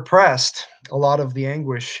repressed a lot of the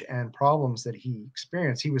anguish and problems that he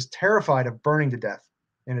experienced. He was terrified of burning to death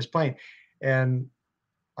in his plane. And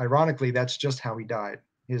ironically, that's just how he died.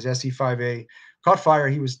 His SE-5A caught fire.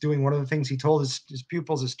 He was doing one of the things he told his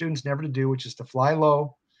pupils, his students, never to do, which is to fly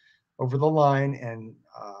low over the line, and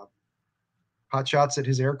hot shots at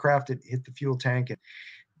his aircraft. It hit the fuel tank and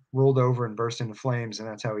rolled over and burst into flames, and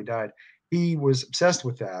that's how he died. He was obsessed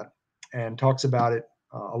with that and talks about it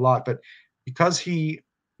a lot. But because he,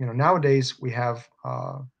 nowadays we have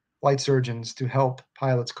flight surgeons to help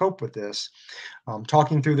pilots cope with this.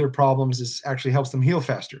 Talking through their problems actually helps them heal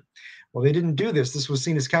faster. Well, they didn't do this. This was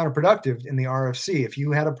seen as counterproductive in the RFC. If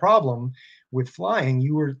you had a problem with flying,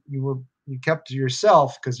 you kept to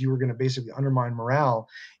yourself, because you were going to basically undermine morale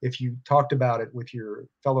if you talked about it with your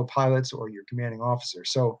fellow pilots or your commanding officer.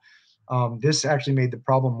 So this actually made the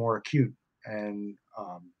problem more acute and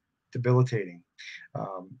debilitating.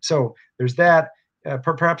 So there's that.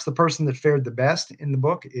 Perhaps the person that fared the best in the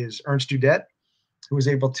book is Ernst Udet, who was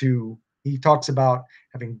able to, he talks about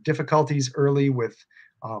having difficulties early with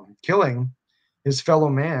killing his fellow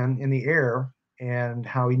man in the air, and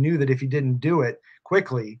how he knew that if he didn't do it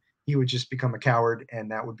quickly, he would just become a coward,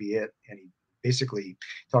 and that would be it. And he basically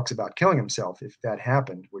talks about killing himself if that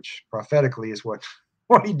happened, which prophetically is what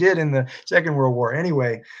he did in the Second World War.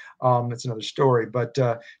 Anyway, that's another story. But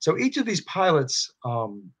so each of these pilots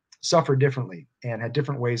suffered differently and had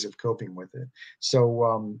different ways of coping with it.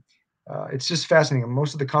 So it's just fascinating. And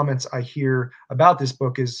most of the comments I hear about this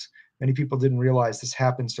book is many people didn't realize this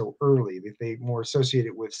happened so early. They more associate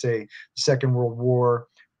it with, say, the Second World War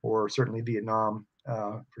or certainly Vietnam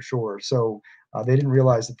for sure. So they didn't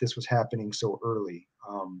realize that this was happening so early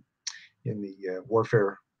in the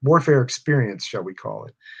warfare experience, shall we call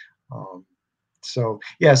it. So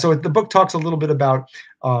yeah, so the book talks a little bit about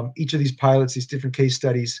each of these pilots, these different case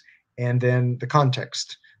studies, and then the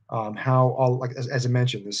context, how all, like as I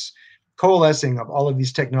mentioned, this coalescing of all of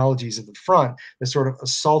these technologies at the front that sort of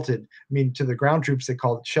assaulted. I mean, to the ground troops, they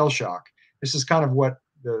called it shell shock. This is kind of what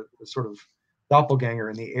the sort of doppelganger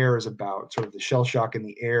in the air is about, sort of the shell shock in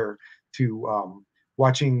the air to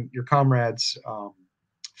watching your comrades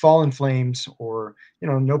fall in flames, or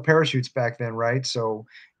no parachutes back then, right? So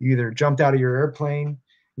you either jumped out of your airplane,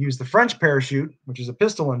 used the French parachute, which is a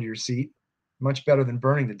pistol under your seat, much better than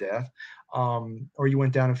burning to death, or you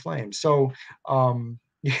went down in flames. So kind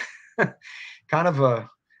of a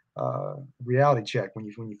reality check when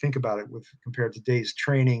you think about it, with compared to today's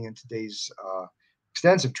training and today's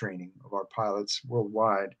extensive training of our pilots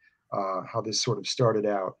worldwide, how this sort of started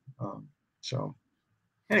out. So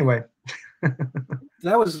anyway.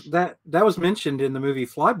 That was mentioned in the movie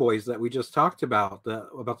Flyboys that we just talked about,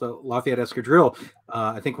 about the Lafayette Escadrille.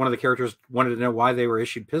 I think one of the characters wanted to know why they were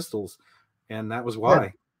issued pistols, and that was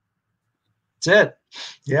why. That's it.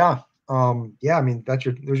 Yeah. Yeah. I mean, those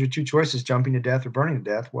are your two choices: jumping to death or burning to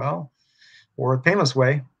death. Well, or a painless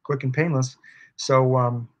way, quick and painless.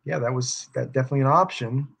 So yeah, that definitely an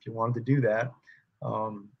option if you wanted to do that.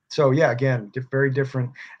 So yeah, again, very different.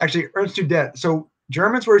 Actually, Ernst Udet. So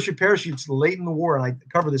Germans were issued parachutes late in the war, and I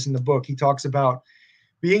cover this in the book. He talks about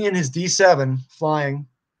being in his D7 flying,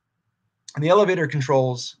 and the elevator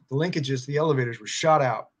controls, the linkages to the elevators were shot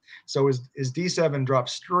out. So his D7 dropped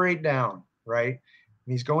straight down, right?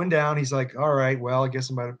 And he's going down. He's like, all right, well, I guess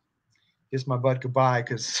I'm about to kiss my butt goodbye,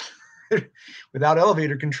 because without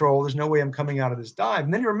elevator control, there's no way I'm coming out of this dive.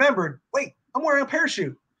 And then he remembered, wait, I'm wearing a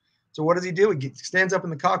parachute. So what does he do? He stands up in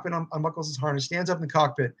the cockpit, unbuckles his harness, stands up in the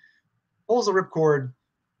cockpit, pulls the ripcord,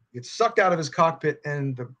 gets sucked out of his cockpit,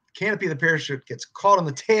 and the canopy of the parachute gets caught on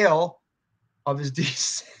the tail of his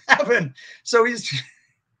D7. So he's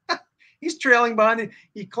trailing behind it.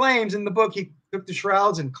 He claims in the book he took the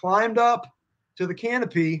shrouds and climbed up to the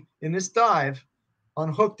canopy in this dive,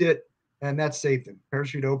 unhooked it, and that saved him.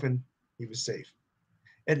 Parachute open, he was safe.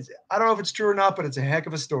 And I don't know if it's true or not, but it's a heck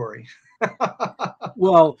of a story.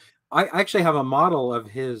 Well, I actually have a model of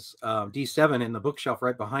his D7 in the bookshelf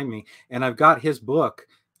right behind me, and I've got his book.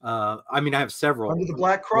 I mean, I have several. Under the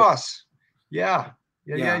Black Cross. Yeah.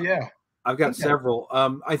 I've got several.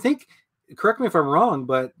 I think, correct me if I'm wrong,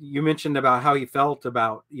 but you mentioned about how he felt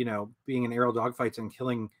about, being in aerial dogfights and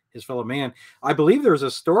killing his fellow man. I believe there was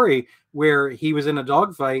a story where he was in a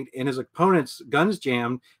dogfight and his opponent's guns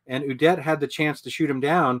jammed, and Udet had the chance to shoot him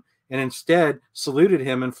down, and instead saluted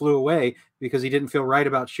him and flew away because he didn't feel right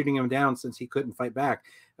about shooting him down since he couldn't fight back.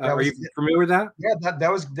 Are you familiar with that? Yeah,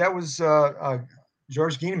 that was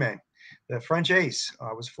Georges Guillemet, the French ace,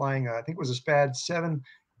 was flying. I think it was a SPAD 7,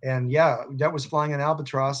 and yeah, that was flying an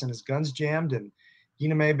Albatross, and his guns jammed, and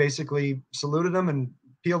Guillemet basically saluted him and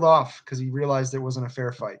peeled off because he realized there wasn't a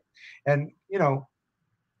fair fight. And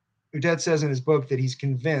Udet says in his book that he's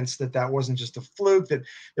convinced that wasn't just a fluke. That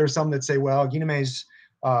there are some that say, well, Guillemet's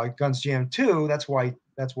guns jammed too. That's why he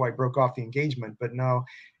broke off the engagement. But no,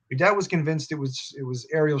 Udet was convinced it was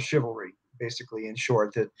aerial chivalry, basically, in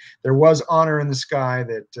short, that there was honor in the sky.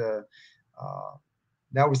 That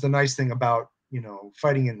was the nice thing about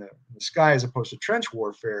fighting in the sky as opposed to trench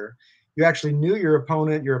warfare. You actually knew your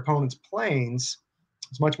opponent's planes.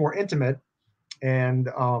 It's much more intimate, and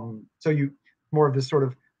so you more of this sort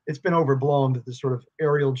of, it's been overblown, that this sort of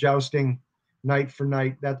aerial jousting, night for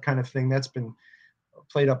night, that kind of thing, that's been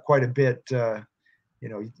played up quite a bit. You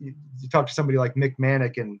talk to somebody like Mick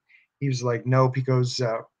Manick, and he was like, nope. He goes,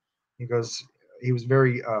 he was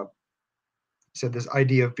very said this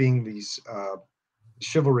idea of being these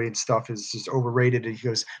chivalry and stuff is just overrated. And he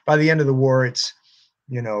goes, by the end of the war, it's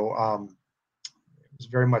it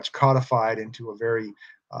was very much codified into a very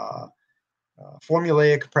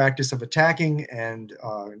formulaic practice of attacking and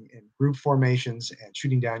in group formations and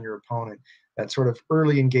shooting down your opponent. That sort of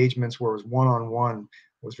early engagements where it was one-on-one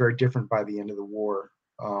was very different by the end of the war.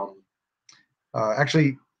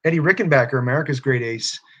 Actually, Eddie Rickenbacker, America's great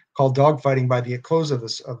ace, called dogfighting by the close of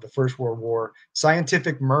the First World War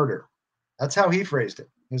scientific murder. That's how he phrased it,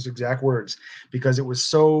 his exact words, because it was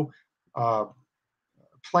so uh,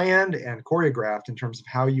 planned and choreographed in terms of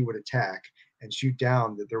how you would attack and shoot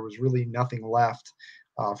down that there was really nothing left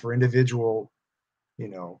for individual,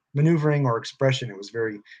 maneuvering or expression. It was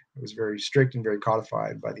very strict and very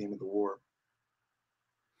codified by the end of the war.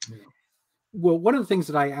 Well, one of the things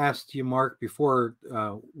that I asked you, Mark, before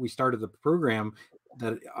we started the program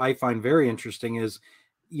that I find very interesting is,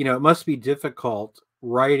 it must be difficult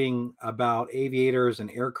writing about aviators and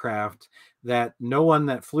aircraft that no one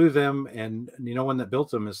that flew them and no one that built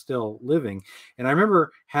them is still living. And I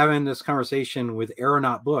remember having this conversation with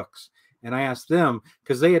Aeronaut Books, and I asked them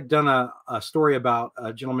because they had done a story about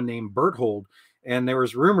a gentleman named Berthold, and there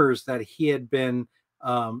was rumors that he had been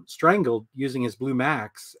strangled using his Blue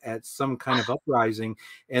Max at some kind of uprising.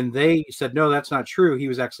 And they said, no, that's not true. He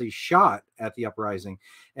was actually shot at the uprising.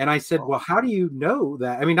 And I said, well, how do you know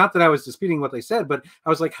that? I mean, not that I was disputing what they said, but I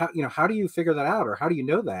was like, how do you figure that out? Or how do you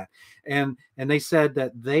know that? And they said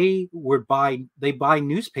that they buy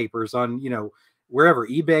newspapers on, wherever,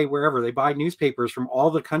 eBay, wherever. They buy newspapers from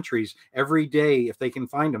all the countries every day. If they can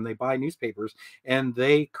find them, they buy newspapers, and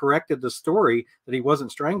they corrected the story that he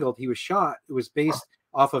wasn't strangled, he was shot. It was based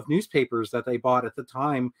off of newspapers that they bought at the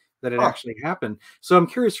time that it actually happened. So I'm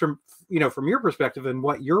curious from your perspective and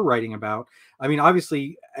what you're writing about. I mean,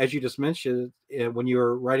 obviously, as you just mentioned, when you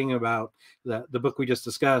were writing about the book we just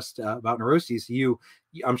discussed about neuroses,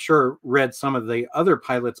 I'm sure read some of the other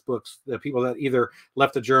pilots' books, the people that either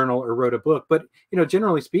left a journal or wrote a book. But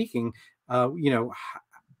generally speaking,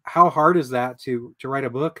 how hard is that to write a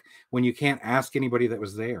book when you can't ask anybody that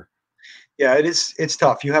was there? Yeah, it is. It's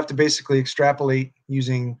tough. You have to basically extrapolate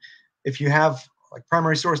using, if you have like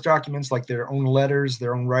primary source documents, like their own letters,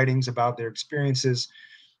 their own writings about their experiences.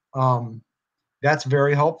 That's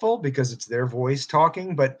very helpful because it's their voice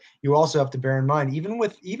talking. But you also have to bear in mind,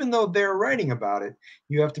 even though they're writing about it,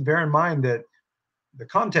 you have to bear in mind that the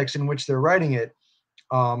context in which they're writing it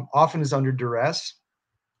often is under duress.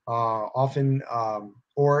 Or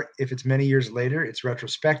if it's many years later, it's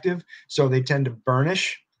retrospective. So they tend to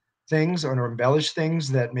burnish things or embellish things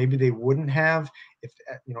that maybe they wouldn't have if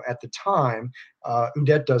at the time.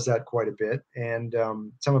 Udet does that quite a bit, and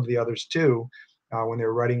some of the others too. When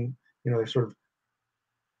they're writing, they're sort of,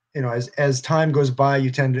 as time goes by,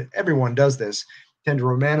 everyone does this, tend to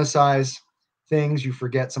romanticize things. You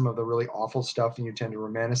forget some of the really awful stuff, and you tend to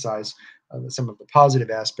romanticize some of the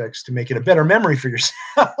positive aspects to make it a better memory for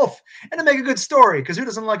yourself and to make a good story, because who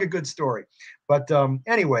doesn't like a good story? But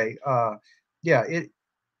anyway, yeah,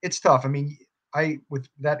 it's tough. I mean, with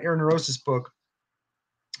that air neurosis book,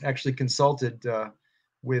 actually consulted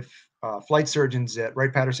with flight surgeons at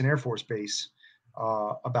Wright-Patterson Air Force Base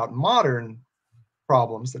about modern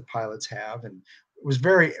problems that pilots have, and it was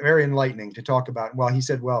very, very enlightening to talk about. Well, he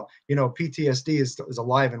said, well, PTSD is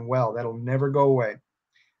alive and well. That'll never go away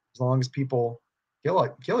as long as people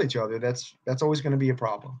kill each other. That's always going to be a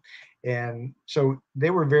problem. And so they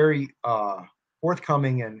were very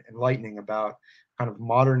forthcoming and enlightening about kind of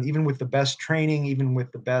modern, even with the best training, even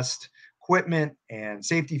with the best equipment and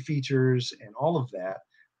safety features and all of that,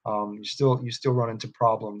 you still run into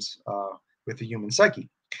problems with the human psyche.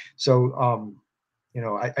 So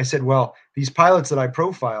I said, well, these pilots that I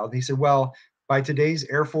profiled, he said, well, by today's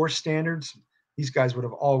Air Force standards, these guys would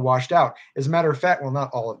have all washed out. As a matter of fact, well,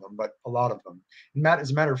 not all of them, but a lot of them.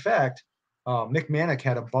 As a matter of fact, Mick Manick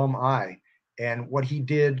had a bum eye. And what he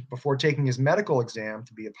did before taking his medical exam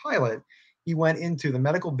to be a pilot, he went into the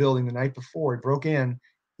medical building the night before. He broke in,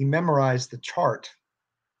 he memorized the chart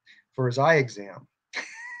for his eye exam.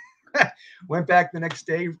 Went back the next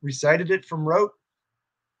day, recited it from rote,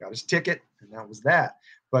 got his ticket, and that was that.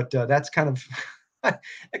 But that's kind of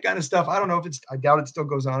that kind of stuff. I don't know if I doubt it still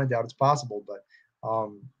goes on. I doubt it's possible, but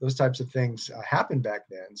those types of things happened back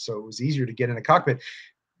then. So it was easier to get in a cockpit.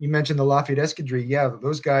 You mentioned the Lafayette Escadrille. Yeah,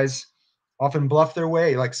 those guys often bluff their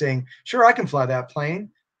way, like saying, sure, I can fly that plane.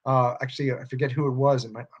 Actually, I forget who it was.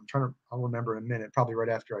 I'll remember in a minute, probably right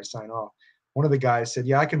after I sign off. One of the guys said,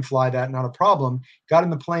 yeah, I can fly that, not a problem. Got in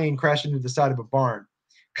the plane, crashed into the side of a barn.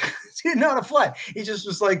 He didn't know how to fly. He just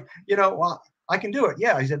was like, well, I can do it.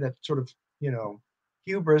 Yeah, he said that sort of,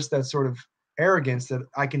 hubris, that sort of arrogance that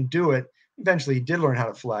I can do it. Eventually, he did learn how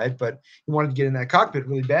to fly it, but he wanted to get in that cockpit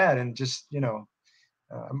really bad. And just,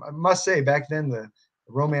 I must say, back then, the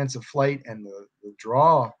romance of flight and the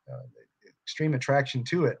draw, the extreme attraction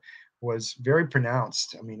to it was very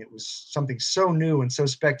pronounced. I mean, it was something so new and so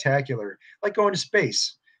spectacular, like going to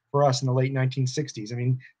space for us in the late 1960s. I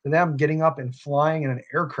mean, for them getting up and flying in an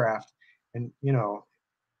aircraft and,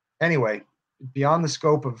 anyway, beyond the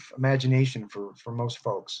scope of imagination for most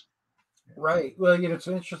folks. Right. Well, it's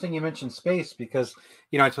interesting you mentioned space because,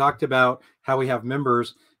 I talked about how we have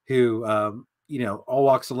members who, all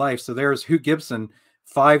walks of life. So there's Hugh Gibson,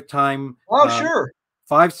 five-time, Oh, sure.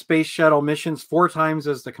 5 space shuttle missions, 4 times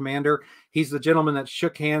as the commander. He's the gentleman that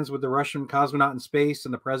shook hands with the Russian cosmonaut in space,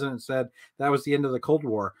 and the president said that was the end of the Cold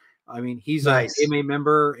War. I mean, he's a Nice. AMA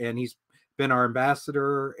member, and he's been our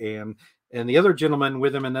ambassador. And the other gentleman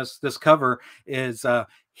with him in this cover is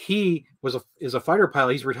he is a fighter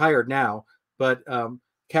pilot. He's retired now, but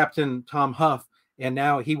Captain Tom Huff, and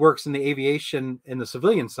now he works in the aviation in the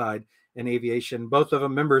civilian side in aviation. Both of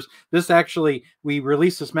them members. This actually, we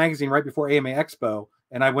released this magazine right before AMA Expo,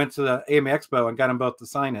 and I went to the AMA Expo and got them both to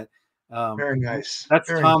sign it. Very nice. That's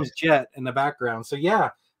Very Tom's nice. jet in the background. So yeah,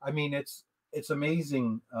 I mean it's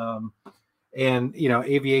amazing. And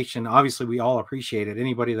aviation, obviously we all appreciate it.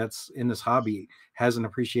 Anybody that's in this hobby has an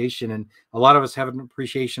appreciation, and a lot of us have an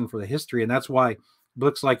appreciation for the history, and that's why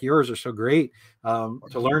books like yours are so great,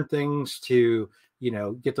 to learn things, to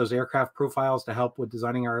get those aircraft profiles to help with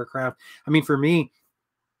designing our aircraft. I mean, for me,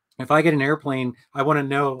 if I get an airplane, I want to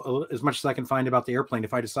know as much as I can find about the airplane.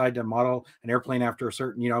 If I decide to model an airplane after a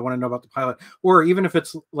certain, I want to know about the pilot. Or even if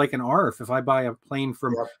it's like an ARF, if I buy a plane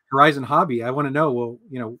from Yep. Horizon Hobby, I want to know,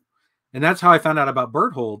 well, and that's how I found out about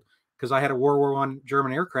Berthold, because I had a World War I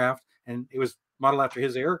German aircraft, and it was modeled after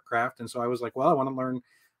his aircraft. And so I was like, well, I want to learn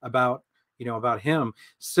about, about him.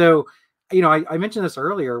 So, I mentioned this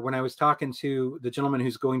earlier when I was talking to the gentleman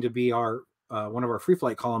who's going to be our one of our free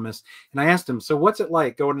flight columnists, and I asked him, so what's it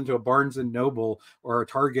like going into a Barnes and Noble or a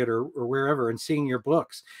Target or wherever and seeing your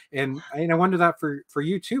books? And I wonder that for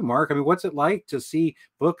you too, Mark. I mean, what's it like to see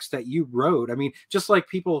books that you wrote? I mean, just like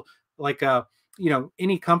people like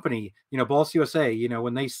any company, Boss USA,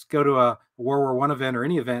 when they go to a World War I event or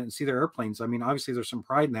any event and see their airplanes, I mean, obviously there's some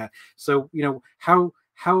pride in that. So,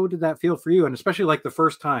 how did that feel for you? And especially like the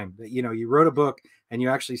first time that, you wrote a book and you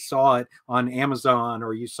actually saw it on Amazon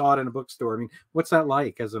or you saw it in a bookstore. I mean, what's that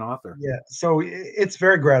like as an author? Yeah. So it's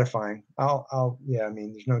very gratifying. Yeah, I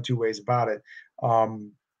mean, there's no two ways about it.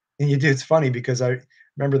 Um, and it's funny because I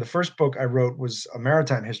remember the first book I wrote was a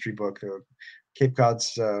maritime history book, Cape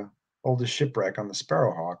Cod's oldest shipwreck on the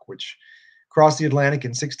Sparrowhawk, which crossed the Atlantic in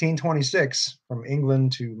 1626 from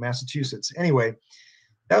England to Massachusetts. Anyway,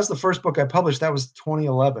 that was the first book I published. That was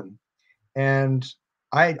 2011. And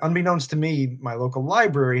unbeknownst to me, my local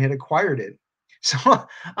library had acquired it. So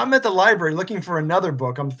I'm at the library looking for another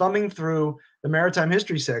book. I'm thumbing through the maritime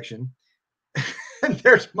history section, and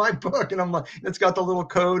there's my book. And I'm like, it's got the little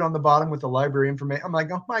code on the bottom with the library information. I'm like,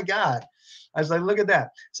 oh my God. I was like, look at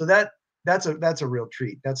that. So that's a real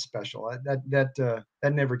treat. That's special.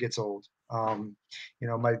 That never gets old.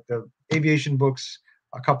 The aviation books,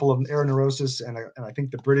 a couple of Aeroneurosis, and I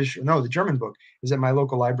think the German book is at my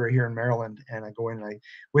local library here in Maryland. And I go in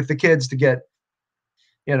with the kids to get,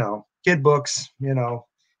 kid books,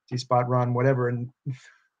 T-Spot Run, whatever. And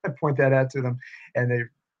I point that out to them, and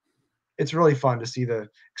it's really fun to see the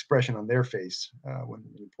expression on their face when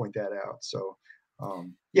you point that out. So,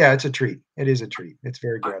 yeah, it's a treat. It is a treat. It's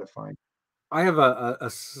very gratifying. I have a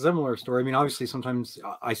similar story. I mean, obviously, sometimes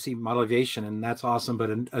I see Model Aviation, and that's awesome. But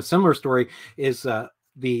a similar story is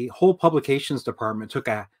the whole publications department took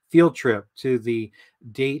a field trip to the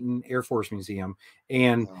Dayton Air Force Museum,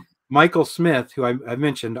 and Michael Smith, who I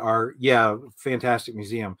mentioned, fantastic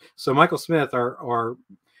museum. So Michael Smith, our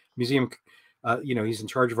museum, he's in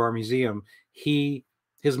charge of our museum.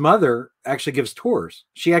 His mother actually gives tours.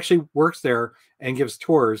 She actually works there and gives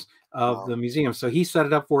tours of the museum. So he set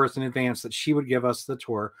it up for us in advance that she would give us the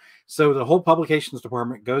tour. So the whole publications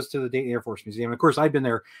department goes to the Dayton Air Force Museum. Of course, I've been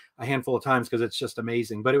there a handful of times because it's just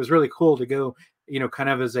amazing. But it was really cool to go, kind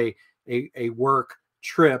of as a work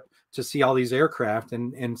trip to see all these aircraft.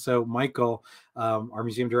 And so Michael, our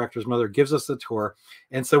museum director's mother, gives us the tour.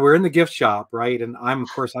 And so we're in the gift shop, right? And I've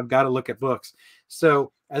got to look at books.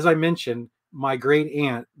 So as I mentioned, my great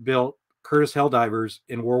aunt built Curtiss Helldivers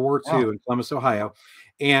in World War II in Columbus, Ohio.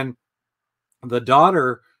 And the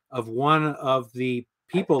daughter of one of the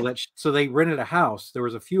people so they rented a house. There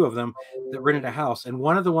was a few of them that rented a house. And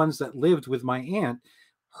one of the ones that lived with my aunt,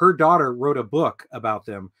 her daughter wrote a book about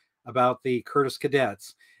them, about the Curtiss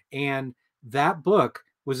cadets. And that book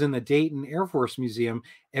was in the Dayton Air Force Museum.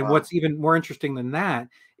 And what's even more interesting than that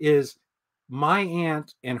is my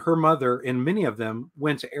aunt and her mother, and many of them,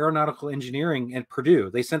 went to aeronautical engineering at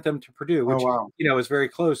Purdue. They sent them to Purdue, which, is very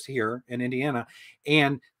close here in Indiana.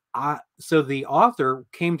 And so the author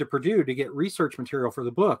came to Purdue to get research material for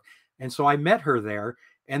the book. And so I met her there,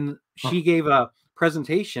 and she gave a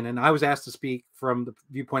presentation, and I was asked to speak from the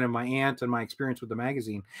viewpoint of my aunt and my experience with the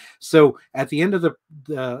magazine. So at the end of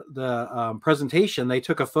the presentation, they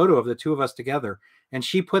took a photo of the two of us together, and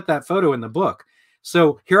she put that photo in the book.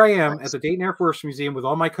 So here I am at the Dayton Air Force Museum with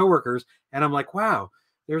all my coworkers, and I'm like, wow,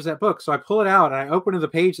 there's that book. So I pull it out and I open to the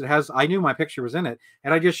page that has, I knew my picture was in it,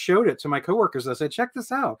 and I just showed it to my coworkers. I said, check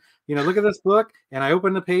this out, look at this book. And I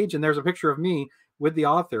opened the page and there's a picture of me with the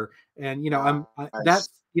author. And, Nice. that's,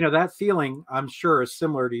 that feeling, I'm sure, is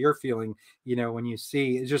similar to your feeling, when you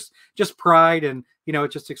see it's just pride and,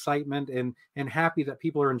 it's just excitement and happy that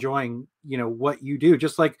people are enjoying, what you do.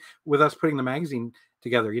 Just like with us putting the magazine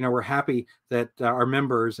together, we're happy that our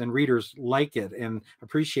members and readers like it and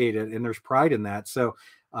appreciate it. And there's pride in that. So,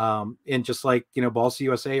 and just like, Balsa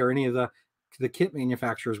USA or any of the kit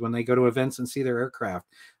manufacturers, when they go to events and see their aircraft,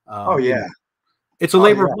 Oh yeah. It's a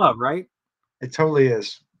labor of love, right? It totally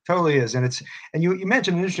is. Totally is. And you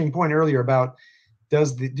mentioned an interesting point earlier about do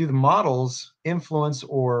the models influence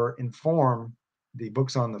or inform the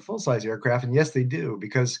books on the full-size aircraft? And yes, they do,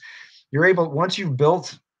 because you're able, once you've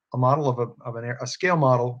built a model of a scale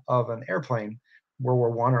model of an airplane,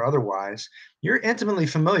 World War I or otherwise, you're intimately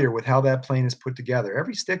familiar with how that plane is put together,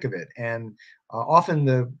 every stick of it. And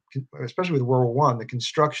often especially with World War I, the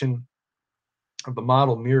construction of the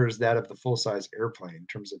model mirrors that of the full-size airplane in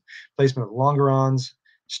terms of placement of longerons,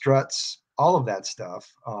 struts, all of that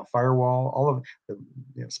stuff, firewall, all of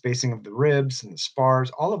the spacing of the ribs and the spars,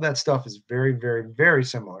 all of that stuff is very, very, very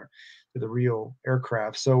similar to the real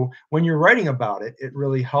aircraft. So when you're writing about it, it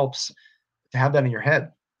really helps to have that in your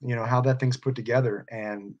head, how that thing's put together.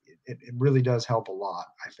 And it really does help a lot,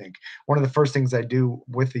 I think. One of the first things I do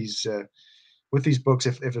with these books,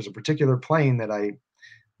 if there's a particular plane that I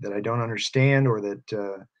don't understand or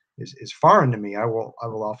that is foreign to me, I will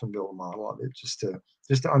often build a model of it just to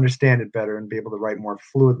understand it better and be able to write more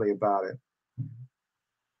fluidly about it.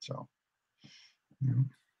 So, yeah.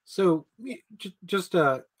 So just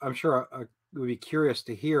I'm sure I would be curious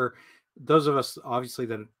to hear, those of us obviously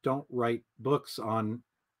that don't write books on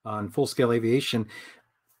full scale aviation.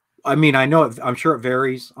 I mean, I'm sure it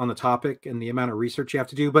varies on the topic and the amount of research you have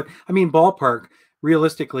to do, but I mean, ballpark,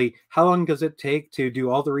 realistically, how long does it take to do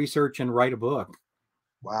all the research and write a book?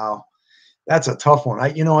 Wow, that's a tough one.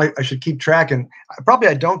 I should keep track, and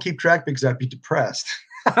I don't keep track because I'd be depressed.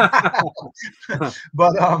 but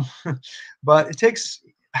but it takes,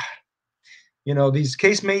 these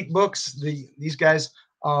casemate books, these guys,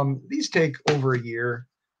 these take over a year,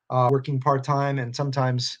 working part-time and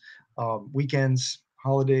sometimes weekends,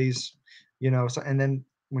 holidays, so, and then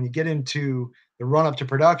when you get into the run up to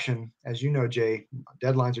production, as you know, Jay,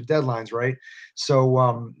 deadlines are deadlines, right?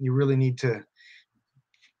 So you really need to,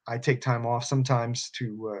 I take time off sometimes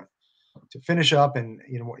to finish up, and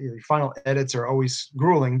your final edits are always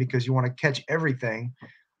grueling because you want to catch everything.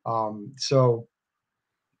 So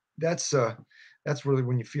that's really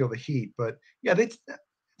when you feel the heat. But yeah, they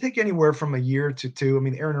take anywhere from a year to two. I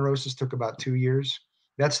mean, Air Neurosis took about 2 years.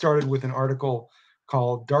 That started with an article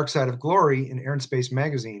called "Dark Side of Glory" in Air and Space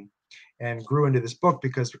magazine, and grew into this book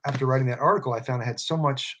because after writing that article, I found I had so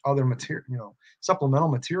much other material, supplemental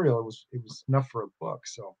material. It was enough for a book.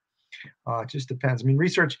 So it just depends. I mean,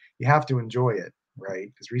 research, you have to enjoy it, right?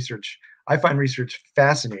 Because I find research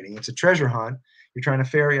fascinating. It's a treasure hunt. You're trying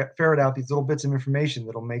to ferret out these little bits of information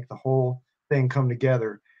that'll make the whole thing come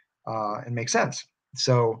together and make sense.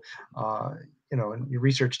 So, and your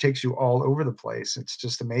research takes you all over the place. It's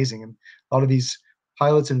just amazing. And a lot of these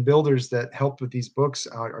pilots and builders that helped with these books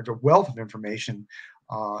are a wealth of information.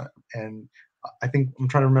 And I think I'm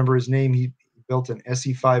trying to remember his name. He built an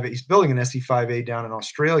SE-5A. He's building an SE-5A down in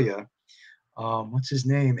Australia. What's his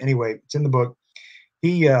name? Anyway, it's in the book.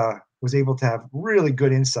 He was able to have really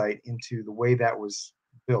good insight into the way that was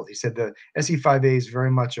built. He said the SE-5A is very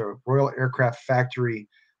much a Royal Aircraft Factory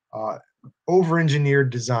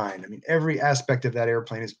over-engineered design. I mean, every aspect of that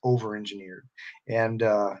airplane is over-engineered. And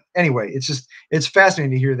anyway, it's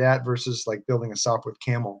fascinating to hear that versus like building a Sopwith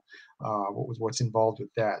Camel. What's involved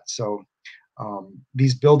with that? So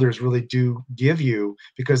these builders really do give you,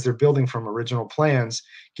 because they're building from original plans,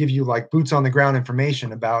 give you like boots on the ground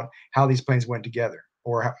information about how these planes went together,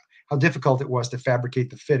 or how difficult it was to fabricate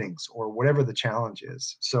the fittings, or whatever the challenge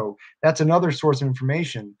is. So that's another source of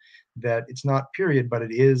information that it's not period, but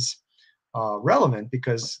it is relevant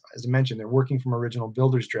because, as I mentioned, they're working from original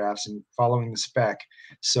builders drafts and following the spec.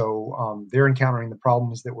 So they're encountering the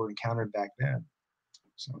problems that were encountered back then.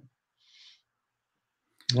 So,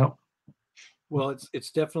 yep. Well,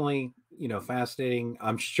 it's definitely, fascinating.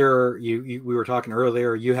 I'm sure we were talking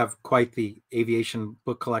earlier, you have quite the aviation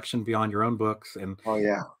book collection beyond your own books. And Oh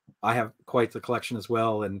yeah, I have quite the collection as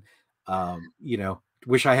well. And You know,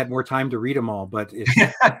 wish I had more time to read them all, but it's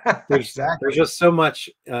there's Exactly. just so much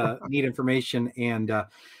neat information. And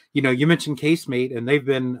you know, you mentioned Casemate, and they've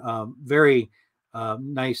been very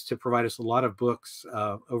nice to provide us a lot of books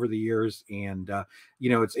over the years. And you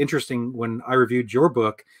know, it's interesting, when I reviewed your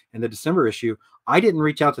book in the December issue, I didn't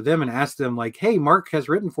reach out to them and ask them like, "Hey, Mark has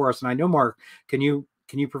written for us, and I know Mark. Can you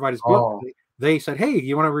provide his book?" Oh, They said, "Hey,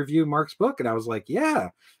 you want to review Mark's book?" And I was like, "Yeah,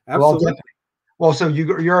 well, absolutely." well, so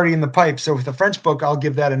you're already in the pipe. So with the French book, I'll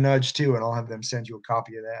give that a nudge too, and I'll have them send you a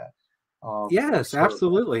copy of that. Yes, So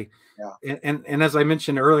absolutely. yeah, And as I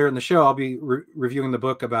mentioned earlier in the show, I'll be reviewing the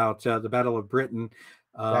book about the Battle of Britain,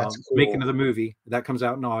 that's making cool. of the movie that comes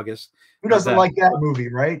out in August. Who Of doesn't that. like that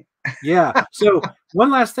movie, right? Yeah. So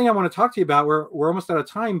one last thing I want to talk to you about. We're almost out of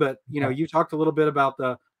time, but you know, you talked a little bit about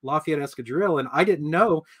the Lafayette Escadrille, and I didn't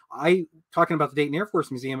know. I talking about the Dayton Air Force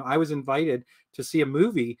Museum. I was invited to see a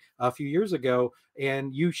movie a few years ago,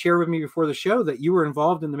 and you shared with me before the show that you were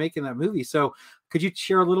involved in the making of that movie. So could you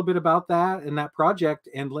share a little bit about that and that project,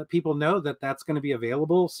 and let people know that that's going to be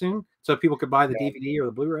available soon, so people could buy the Yeah, DVD or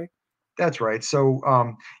the Blu-ray? that's right. So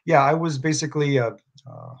yeah, I was basically a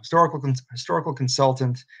historical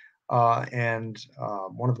consultant and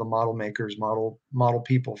one of the model makers, model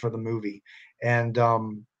people for the movie, and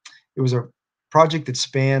it was a project that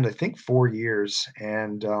spanned, I think, 4 years.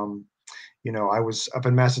 And you know, I was up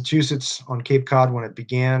in Massachusetts on Cape Cod when it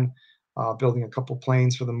began, building a couple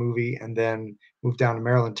planes for the movie, and then moved down to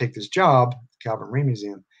Maryland to take this job, Calvert Marine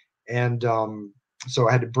Museum. And so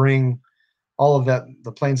I had to bring all of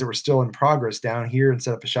the planes that were still in progress down here and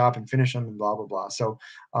set up a shop and finish them and blah blah blah. So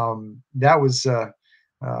that was uh,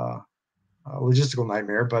 a logistical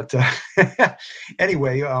nightmare. But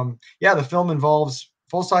anyway, yeah, the film involves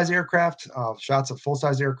full size aircraft, shots of full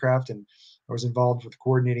size aircraft, and I was involved with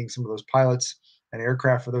coordinating some of those pilots and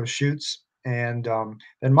aircraft for those shoots, and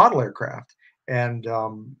then model aircraft. And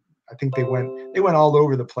I think they went all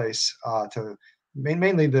over the place to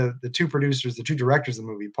mainly the two producers, the two directors of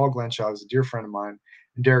the movie. Paul Glenshaw was a dear friend of mine,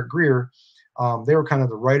 and Derek Greer. They were kind of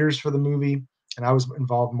the writers for the movie, and I was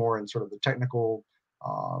involved more in sort of the technical.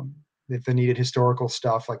 Um, if they needed historical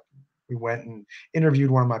stuff, like we went and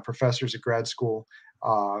interviewed one of my professors at grad school,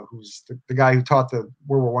 who's the guy who taught the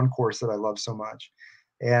World War I course that I love so much,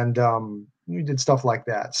 and we did stuff like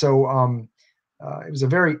that. So it was a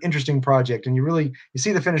very interesting project, and you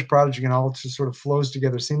see the finished project and all just sort of flows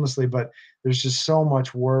together seamlessly. But there's just so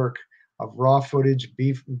much work of raw footage,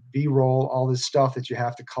 B-roll, all this stuff that you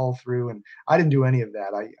have to cull through, and I didn't do any of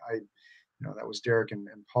that. I you know, that was Derek and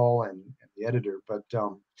Paul and the editor. But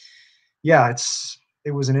yeah,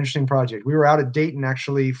 it was an interesting project. We were out at Dayton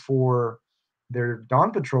actually for their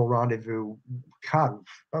Dawn Patrol rendezvous. God,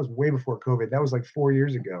 that was way before COVID. That was like 4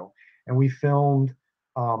 years ago, and we filmed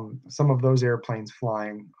some of those airplanes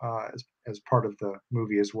flying as part of the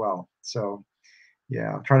movie as well. So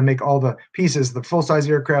yeah, I'm trying to make all the pieces, the full size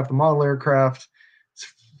aircraft, the model aircraft,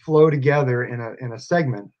 flow together in a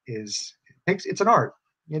segment. It's an art.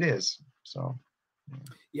 It is. So yeah.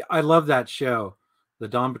 Yeah, I love that show, the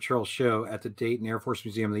Dawn Patrol show at the Dayton Air Force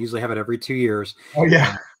Museum. They usually have it every 2 years, Oh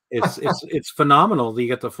yeah. and it's phenomenal. You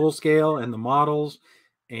get the full scale and the models,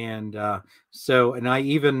 and and I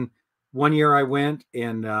even one year I went,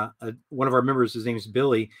 and one of our members, his name is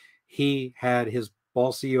Billy, he had his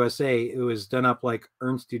Balsa USA. It was done up like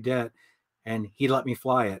Ernst Udet, and he let me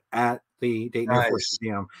fly it at the Dayton Air Force Nice.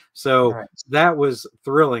 Museum. So Nice. that was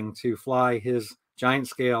thrilling to fly his giant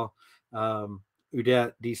scale.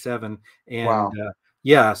 Udet D7, and Wow.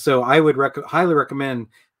 yeah, so I would highly recommend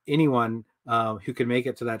anyone who can make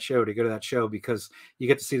it to that show to go to that show, because you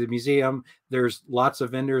get to see the museum. There's lots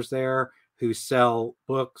of vendors there who sell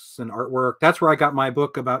books and artwork. That's where I got my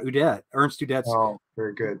book about Udet, Ernst Udet's, Oh,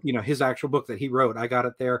 very good. you know, his actual book that he wrote. I got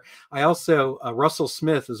it there. I also Russell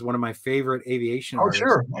Smith is one of my favorite aviation Oh, artists,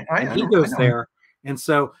 sure. and he I goes know him. there. And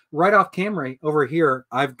so right off camera over here,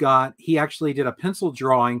 he actually did a pencil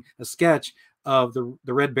drawing, a sketch of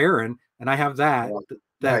the Red Baron, and I have that Yeah.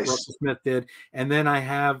 that Nice. Russell Smith did. And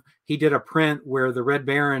then he did a print where the Red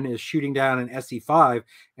Baron is shooting down an SE-5,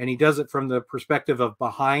 and he does it from the perspective of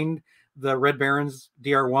behind the Red Baron's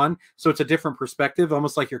DR-1. So it's a different perspective,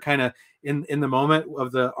 almost like you're kind of in the moment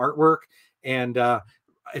of the artwork. And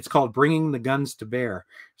it's called Bringing the Guns to Bear.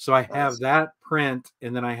 So I have Nice. that print,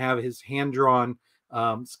 and then I have his hand-drawn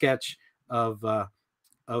sketch of the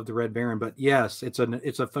Red Baron. But yes, it's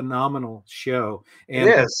a phenomenal show. It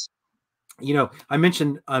And is. I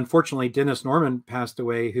mentioned, unfortunately, Dennis Norman passed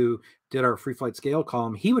away, who did our free flight scale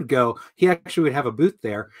column. He actually would have a booth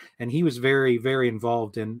there, and he was very, very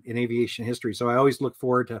involved in aviation history. So I always look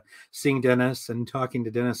forward to seeing Dennis and talking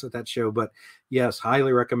to Dennis at that show. But yes,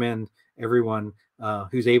 highly recommend everyone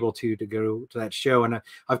who's able to go to that show. And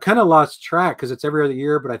I've kind of lost track because it's every other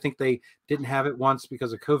year, but I think they didn't have it once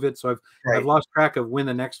because of COVID. So I've lost track of when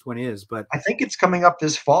the next one is. But I think it's coming up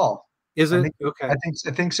this fall. Is it? Okay. I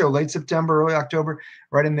think so. Late September, early October,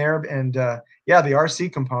 right in there. And yeah, the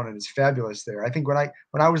RC component is fabulous there. I think when I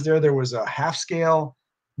was there was a half scale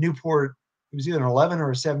Newport. It was either an 11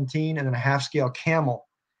 or a 17, and then a half scale Camel.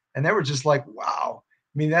 And they were just like, wow.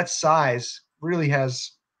 I mean, that size really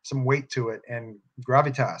has some weight to it and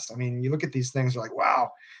gravitas. I mean, you look at these things, you're like,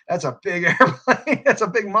 wow, that's a big airplane. That's a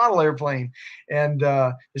big model airplane. And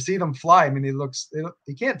to see them fly, I mean, you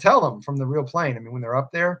can't tell them from the real plane. I mean, when they're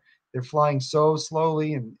up there, they're flying so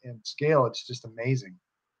slowly and scale. It's just amazing.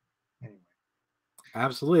 Anyway.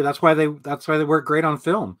 Absolutely. That's why they work great on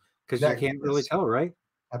film, because you can't really tell, right?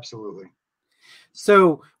 Absolutely.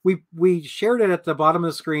 So we shared it at the bottom of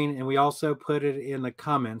the screen, and we also put it in the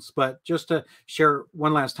comments. But just to share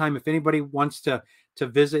one last time, if anybody wants to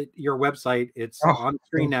visit your website, it's on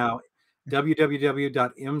screen now,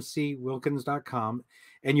 www.mcwilkins.com.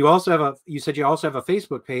 And you said you also have a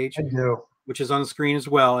Facebook page. I do. Which is on the screen as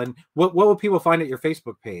well. And what will people find at your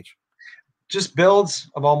Facebook page? Just builds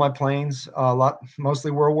of all my planes, mostly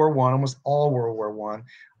World War I, almost all World War I.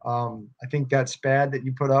 I think that SPAD that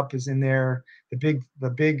you put up is in there. The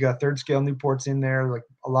big third scale Newport's in there. Like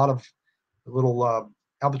a lot of the little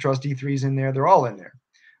Albatross D3s in there. They're all in there.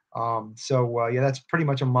 Yeah, that's pretty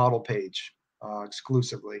much a model page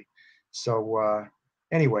exclusively. So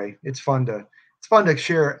anyway, it's fun to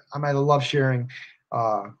share. I love sharing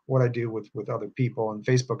what I do with other people, and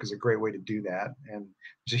Facebook is a great way to do that. And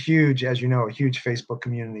there's a huge Facebook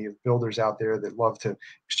community of builders out there that love to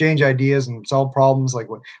exchange ideas and solve problems. Like,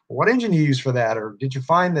 what engine do you use for that, or did you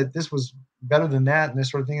find that this was better than that, and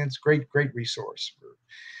this sort of thing. It's great resource for,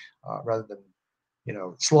 rather than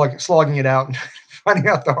slogging it out and finding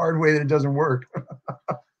out the hard way that it doesn't work.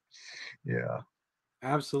 Yeah,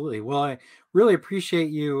 absolutely. Well, I really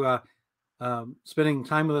appreciate you spending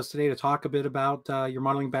time with us today to talk a bit about your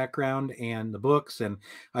modeling background and the books. And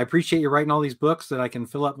I appreciate you writing all these books that I can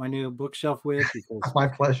fill up my new bookshelf with, because my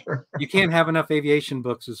pleasure. You can't have enough aviation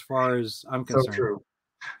books as far as I'm concerned.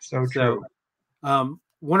 So true.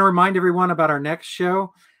 Want to remind everyone about our next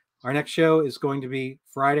show. Our next show is going to be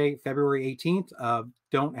Friday, February 18th.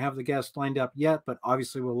 Don't have the guest lined up yet, but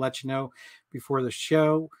obviously we'll let you know before the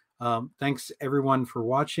show. Thanks everyone for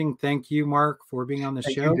watching. Thank you, Mark, for being on the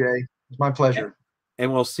show. Thank you, Jay. It's my pleasure.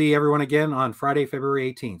 And we'll see everyone again on Friday,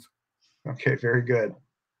 February 18th. Okay, very good.